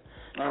about that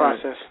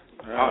process.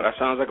 Right. Oh, that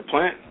sounds like a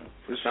plan.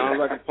 Sounds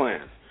like a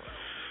plan.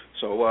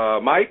 So,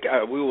 Mike,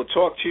 we will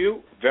talk to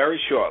you very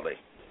shortly.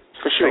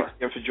 For sure.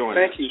 Thank you for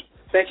joining us.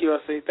 Thank you,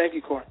 LC. Thank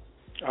you, Corn.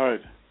 All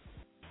right.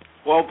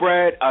 Well,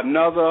 Brad,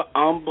 another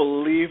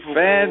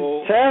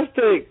unbelievable,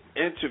 fantastic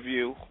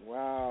interview.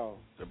 Wow.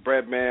 The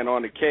Bread Man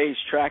on the case,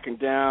 tracking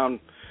down.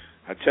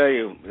 I tell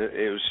you,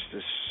 it was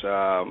just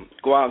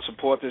go out and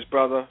support this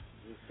brother.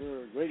 Yes,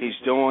 sir. Great. He's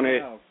doing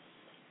it,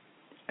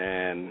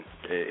 and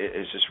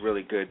it's just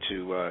really good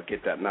to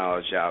get that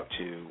knowledge out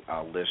to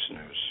our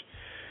listeners.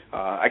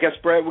 I guess,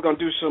 Brad, we're going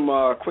to do some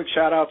quick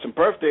shout-outs and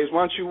birthdays.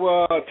 Why don't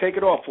you take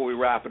it off before we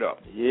wrap it up?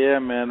 Yeah,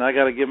 man. I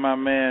got to give my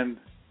man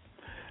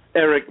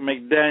Eric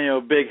McDaniel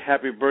a big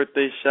happy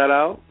birthday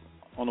shout-out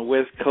on the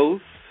West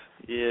Coast.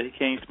 Yeah, he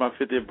came to my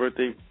 50th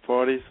birthday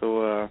party,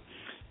 so,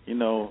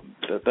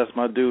 that's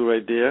my dude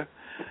right there.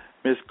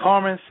 Miss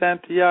Carmen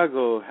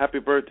Santiago, happy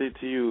birthday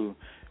to you.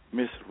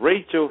 Miss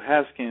Rachel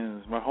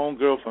Haskins, my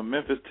homegirl from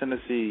Memphis,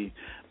 Tennessee.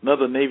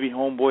 Another Navy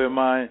homeboy of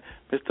mine,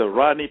 Mr.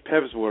 Rodney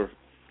Pepsworth.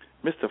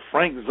 Mr.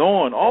 Frank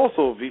Zorn,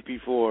 also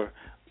VP4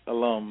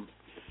 alum.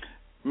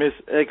 Miss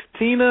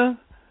Xtina,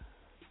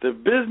 the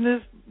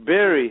business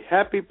Berry,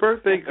 happy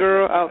birthday,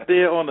 girl, out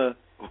there on the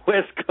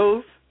West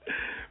Coast.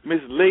 Miss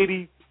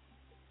Lady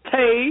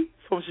Tay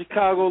from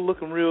Chicago,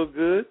 looking real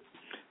good.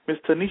 Miss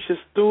Tanisha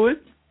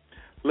Stewart.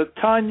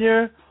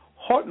 Latanya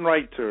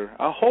Hortenreiter.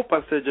 I hope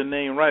I said your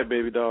name right,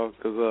 baby doll,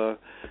 because,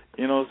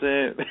 you know what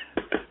I'm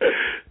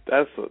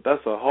saying?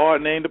 That's a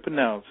hard name to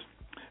pronounce.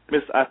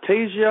 Miss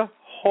Atasia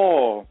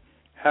Hall.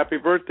 Happy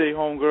birthday,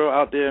 homegirl,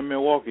 out there in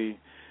Milwaukee.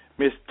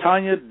 Miss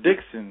Tanya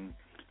Dixon,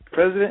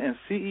 President and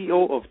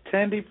CEO of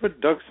Tandy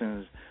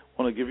Productions.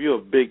 Want to give you a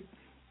big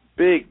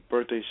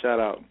birthday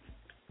shout-out.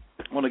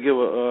 Want to give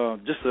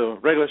just a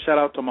regular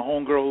shout-out to my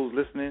homegirl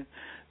who's listening,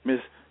 Miss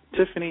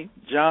Tiffany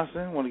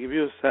Johnson. Want to give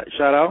you a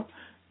shout-out.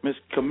 Miss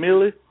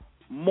Camille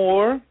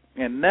Moore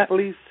and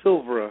Natalie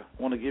Silvera.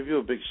 Want to give you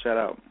a big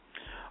shout-out.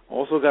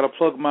 Also got to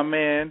plug my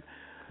man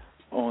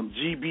on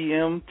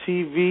GBM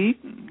TV,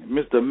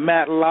 Mr.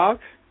 Matlock,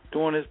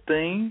 doing his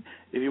thing.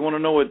 If you want to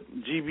know what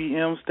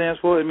GBM stands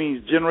for, it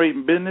means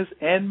generating business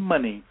and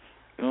money.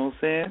 You know what I'm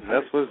saying?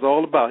 That's what it's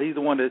all about. He's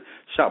the one that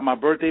shot my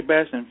birthday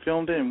bash and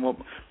filmed it, and we're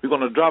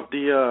going to drop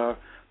the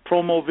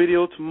promo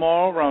video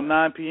tomorrow around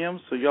 9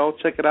 p.m., so y'all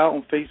check it out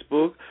on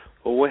Facebook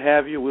or what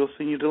have you. We'll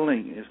send you the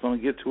link. It's going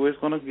to get to where it's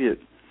going to get.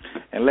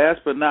 And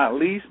last but not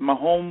least, my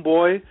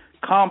homeboy,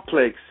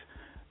 Complex,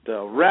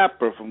 the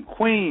rapper from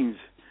Queens.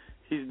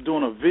 He's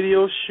doing a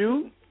video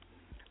shoot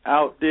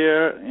out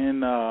there in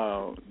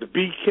the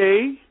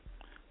BK.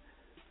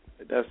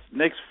 That's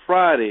next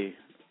Friday,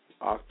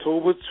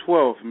 October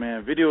 12th,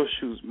 man. Video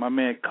shoots. My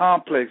man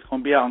Complex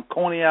going to be out in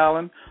Coney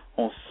Island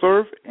on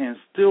Surf and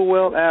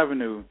Stillwell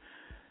Avenue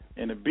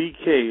in the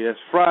BK. That's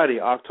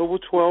Friday, October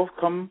 12th.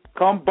 Come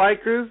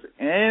bikers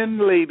and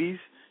ladies.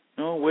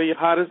 You know, wear your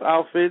hottest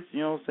outfits,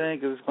 you know what I'm saying,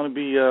 because it's going to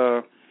be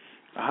a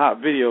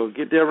hot video.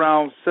 Get there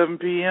around 7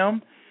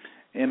 p.m.,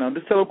 and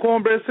just tell him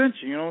Cornbread sent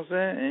you, you know what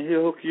I'm saying, and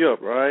he'll hook you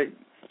up, all right?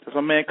 That's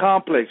my man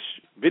Complex,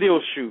 video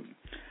shoot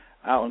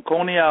out in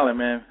Coney Island,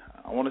 man.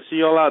 I want to see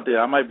y'all out there.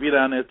 I might be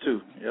down there,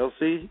 too.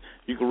 LC,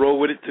 you can roll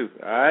with it, too,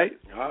 all right?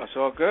 Oh, it's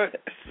all good.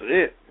 That's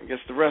it. I guess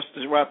the rest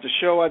is wrap the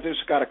show. I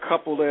just got a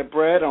couple there,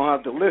 Brad. I don't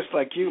have the list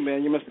like you,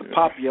 man. You must be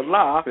popular.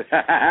 All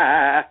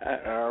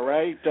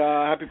right.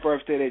 Happy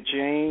birthday to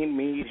Jane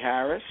Meade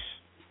Harris.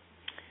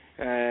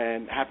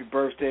 And happy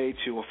birthday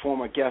to a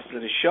former guest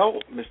of the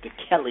show, Mr.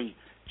 Kelly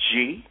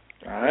G.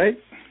 All right.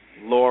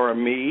 Laura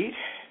Meade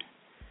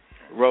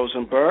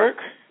Rosenberg.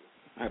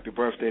 Happy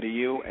birthday to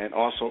you. And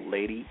also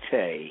Lady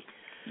Tay.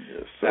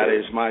 Yes, that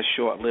is my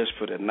short list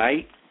for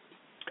tonight.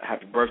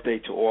 Happy birthday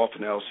to all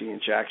from the LC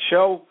and Jack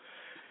Show.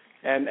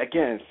 And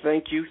again,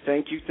 thank you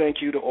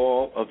to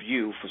all of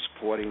you for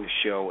supporting the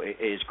show. It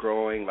is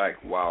growing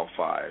like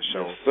wildfire.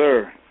 So, yes,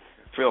 sir.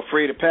 Feel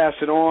free to pass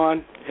it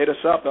on. Hit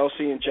us up,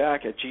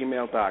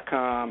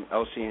 lcandjack@gmail.com,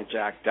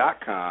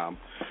 lcandjack.com.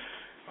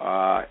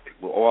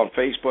 We're all on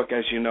Facebook,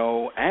 as you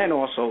know, and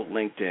also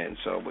LinkedIn.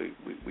 So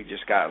we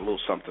just got a little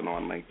something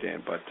on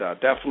LinkedIn. But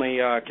definitely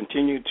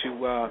continue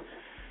to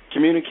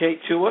communicate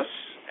to us,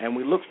 and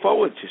we look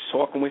forward to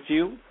talking with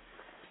you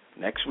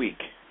next week.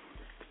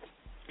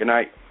 Good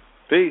night.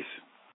 Peace.